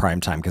me, like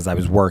prime time, because I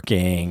was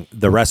working,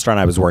 the restaurant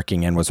I was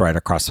working in was right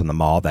across from the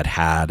mall that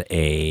had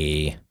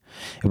it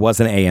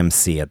wasn't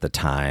AMC at the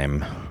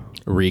time.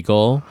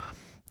 Regal.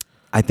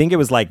 I think it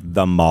was like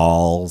the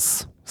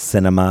mall's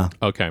cinema.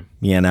 Okay.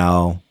 You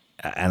know,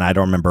 and I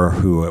don't remember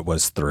who it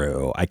was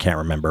through. I can't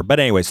remember. But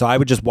anyway, so I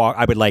would just walk,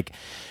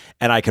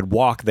 and I could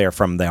walk there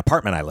from the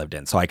apartment I lived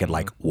in. So I could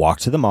like walk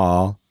to the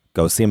mall,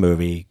 go see a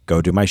movie,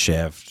 go do my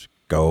shift,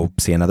 go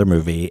see another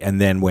movie. And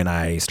then when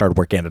I started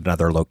working at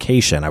another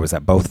location, I was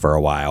at both for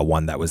a while,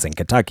 one that was in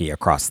Kentucky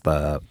across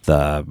the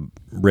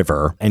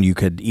river, and you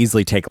could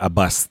easily take a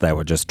bus that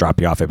would just drop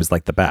you off. It was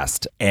like the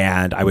best.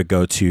 And I would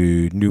go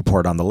to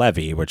Newport on the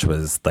Levee, which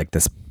was like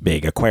this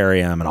big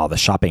aquarium and all the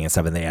shopping and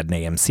stuff, and they had an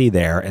AMC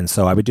there. And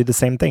so I would do the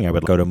same thing. I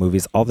would go to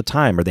movies all the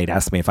time, or they'd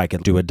ask me if I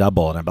could do a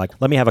double, and I'd be like,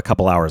 let me have a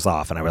couple hours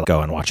off, and I would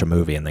go and watch a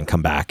movie and then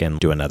come back and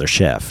do another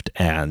shift.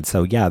 And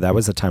so yeah, that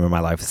was a time in my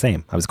life,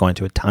 same. I was going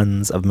to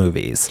tons of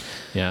movies.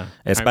 Yeah.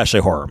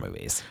 Especially horror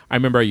movies. I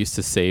remember I used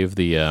to save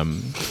the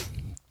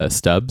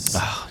stubs.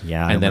 Oh,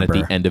 yeah. And then at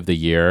the end of the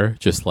year,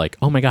 just like,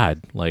 oh my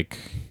God, like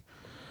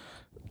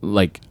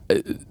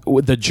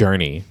the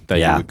journey that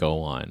you would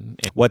go on.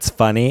 What's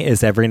funny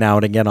is every now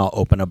and again, I'll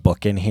open a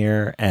book in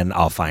here and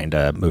I'll find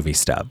a movie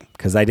stub,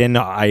 because I didn't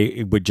know,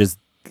 I would just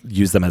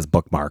use them as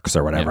bookmarks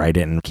or whatever. Yeah. I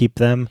didn't keep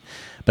them,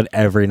 but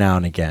every now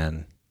and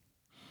again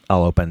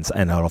I'll open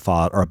and it'll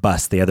fall out. Or a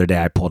bus. The other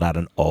day I pulled out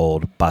an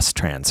old bus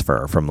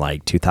transfer from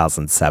like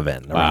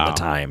 2007 around the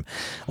time,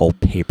 old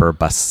paper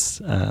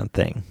bus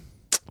thing.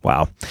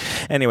 Wow.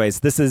 Anyways,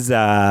 this is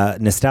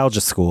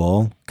Nostalgia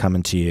School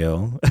coming to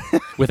you.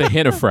 With a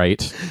hint of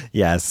fright.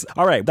 Yes.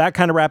 All right. That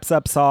kind of wraps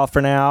up Saw for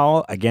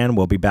now. Again,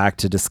 we'll be back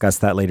to discuss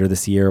that later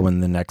this year when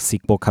the next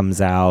sequel comes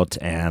out.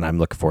 And I'm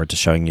looking forward to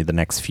showing you the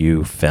next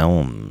few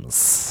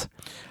films.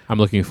 I'm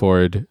looking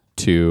forward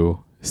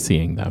to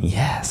seeing them.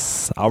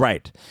 Yes. All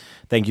right.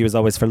 Thank you as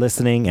always for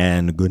listening,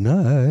 and good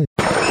night.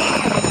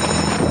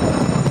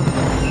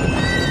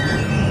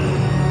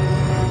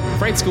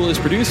 Fright School is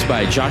produced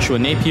by Joshua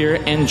Napier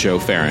and Joe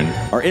Farron.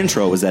 Our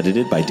intro was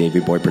edited by Davey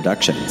Boy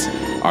Productions.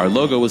 Our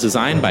logo was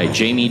designed by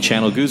Jamie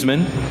Channel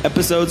Guzman.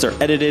 Episodes are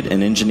edited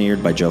and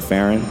engineered by Joe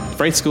Farron.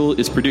 Fright School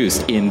is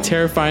produced in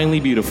terrifyingly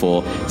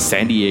beautiful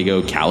San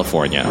Diego,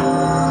 California.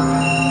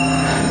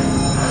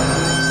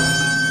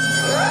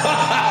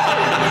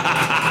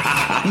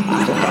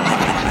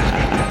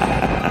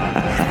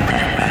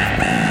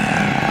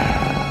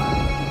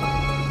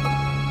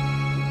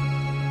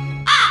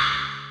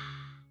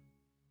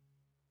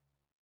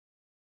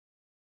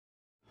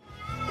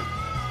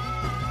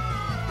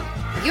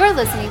 You're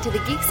listening to the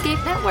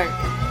Geekscape Network.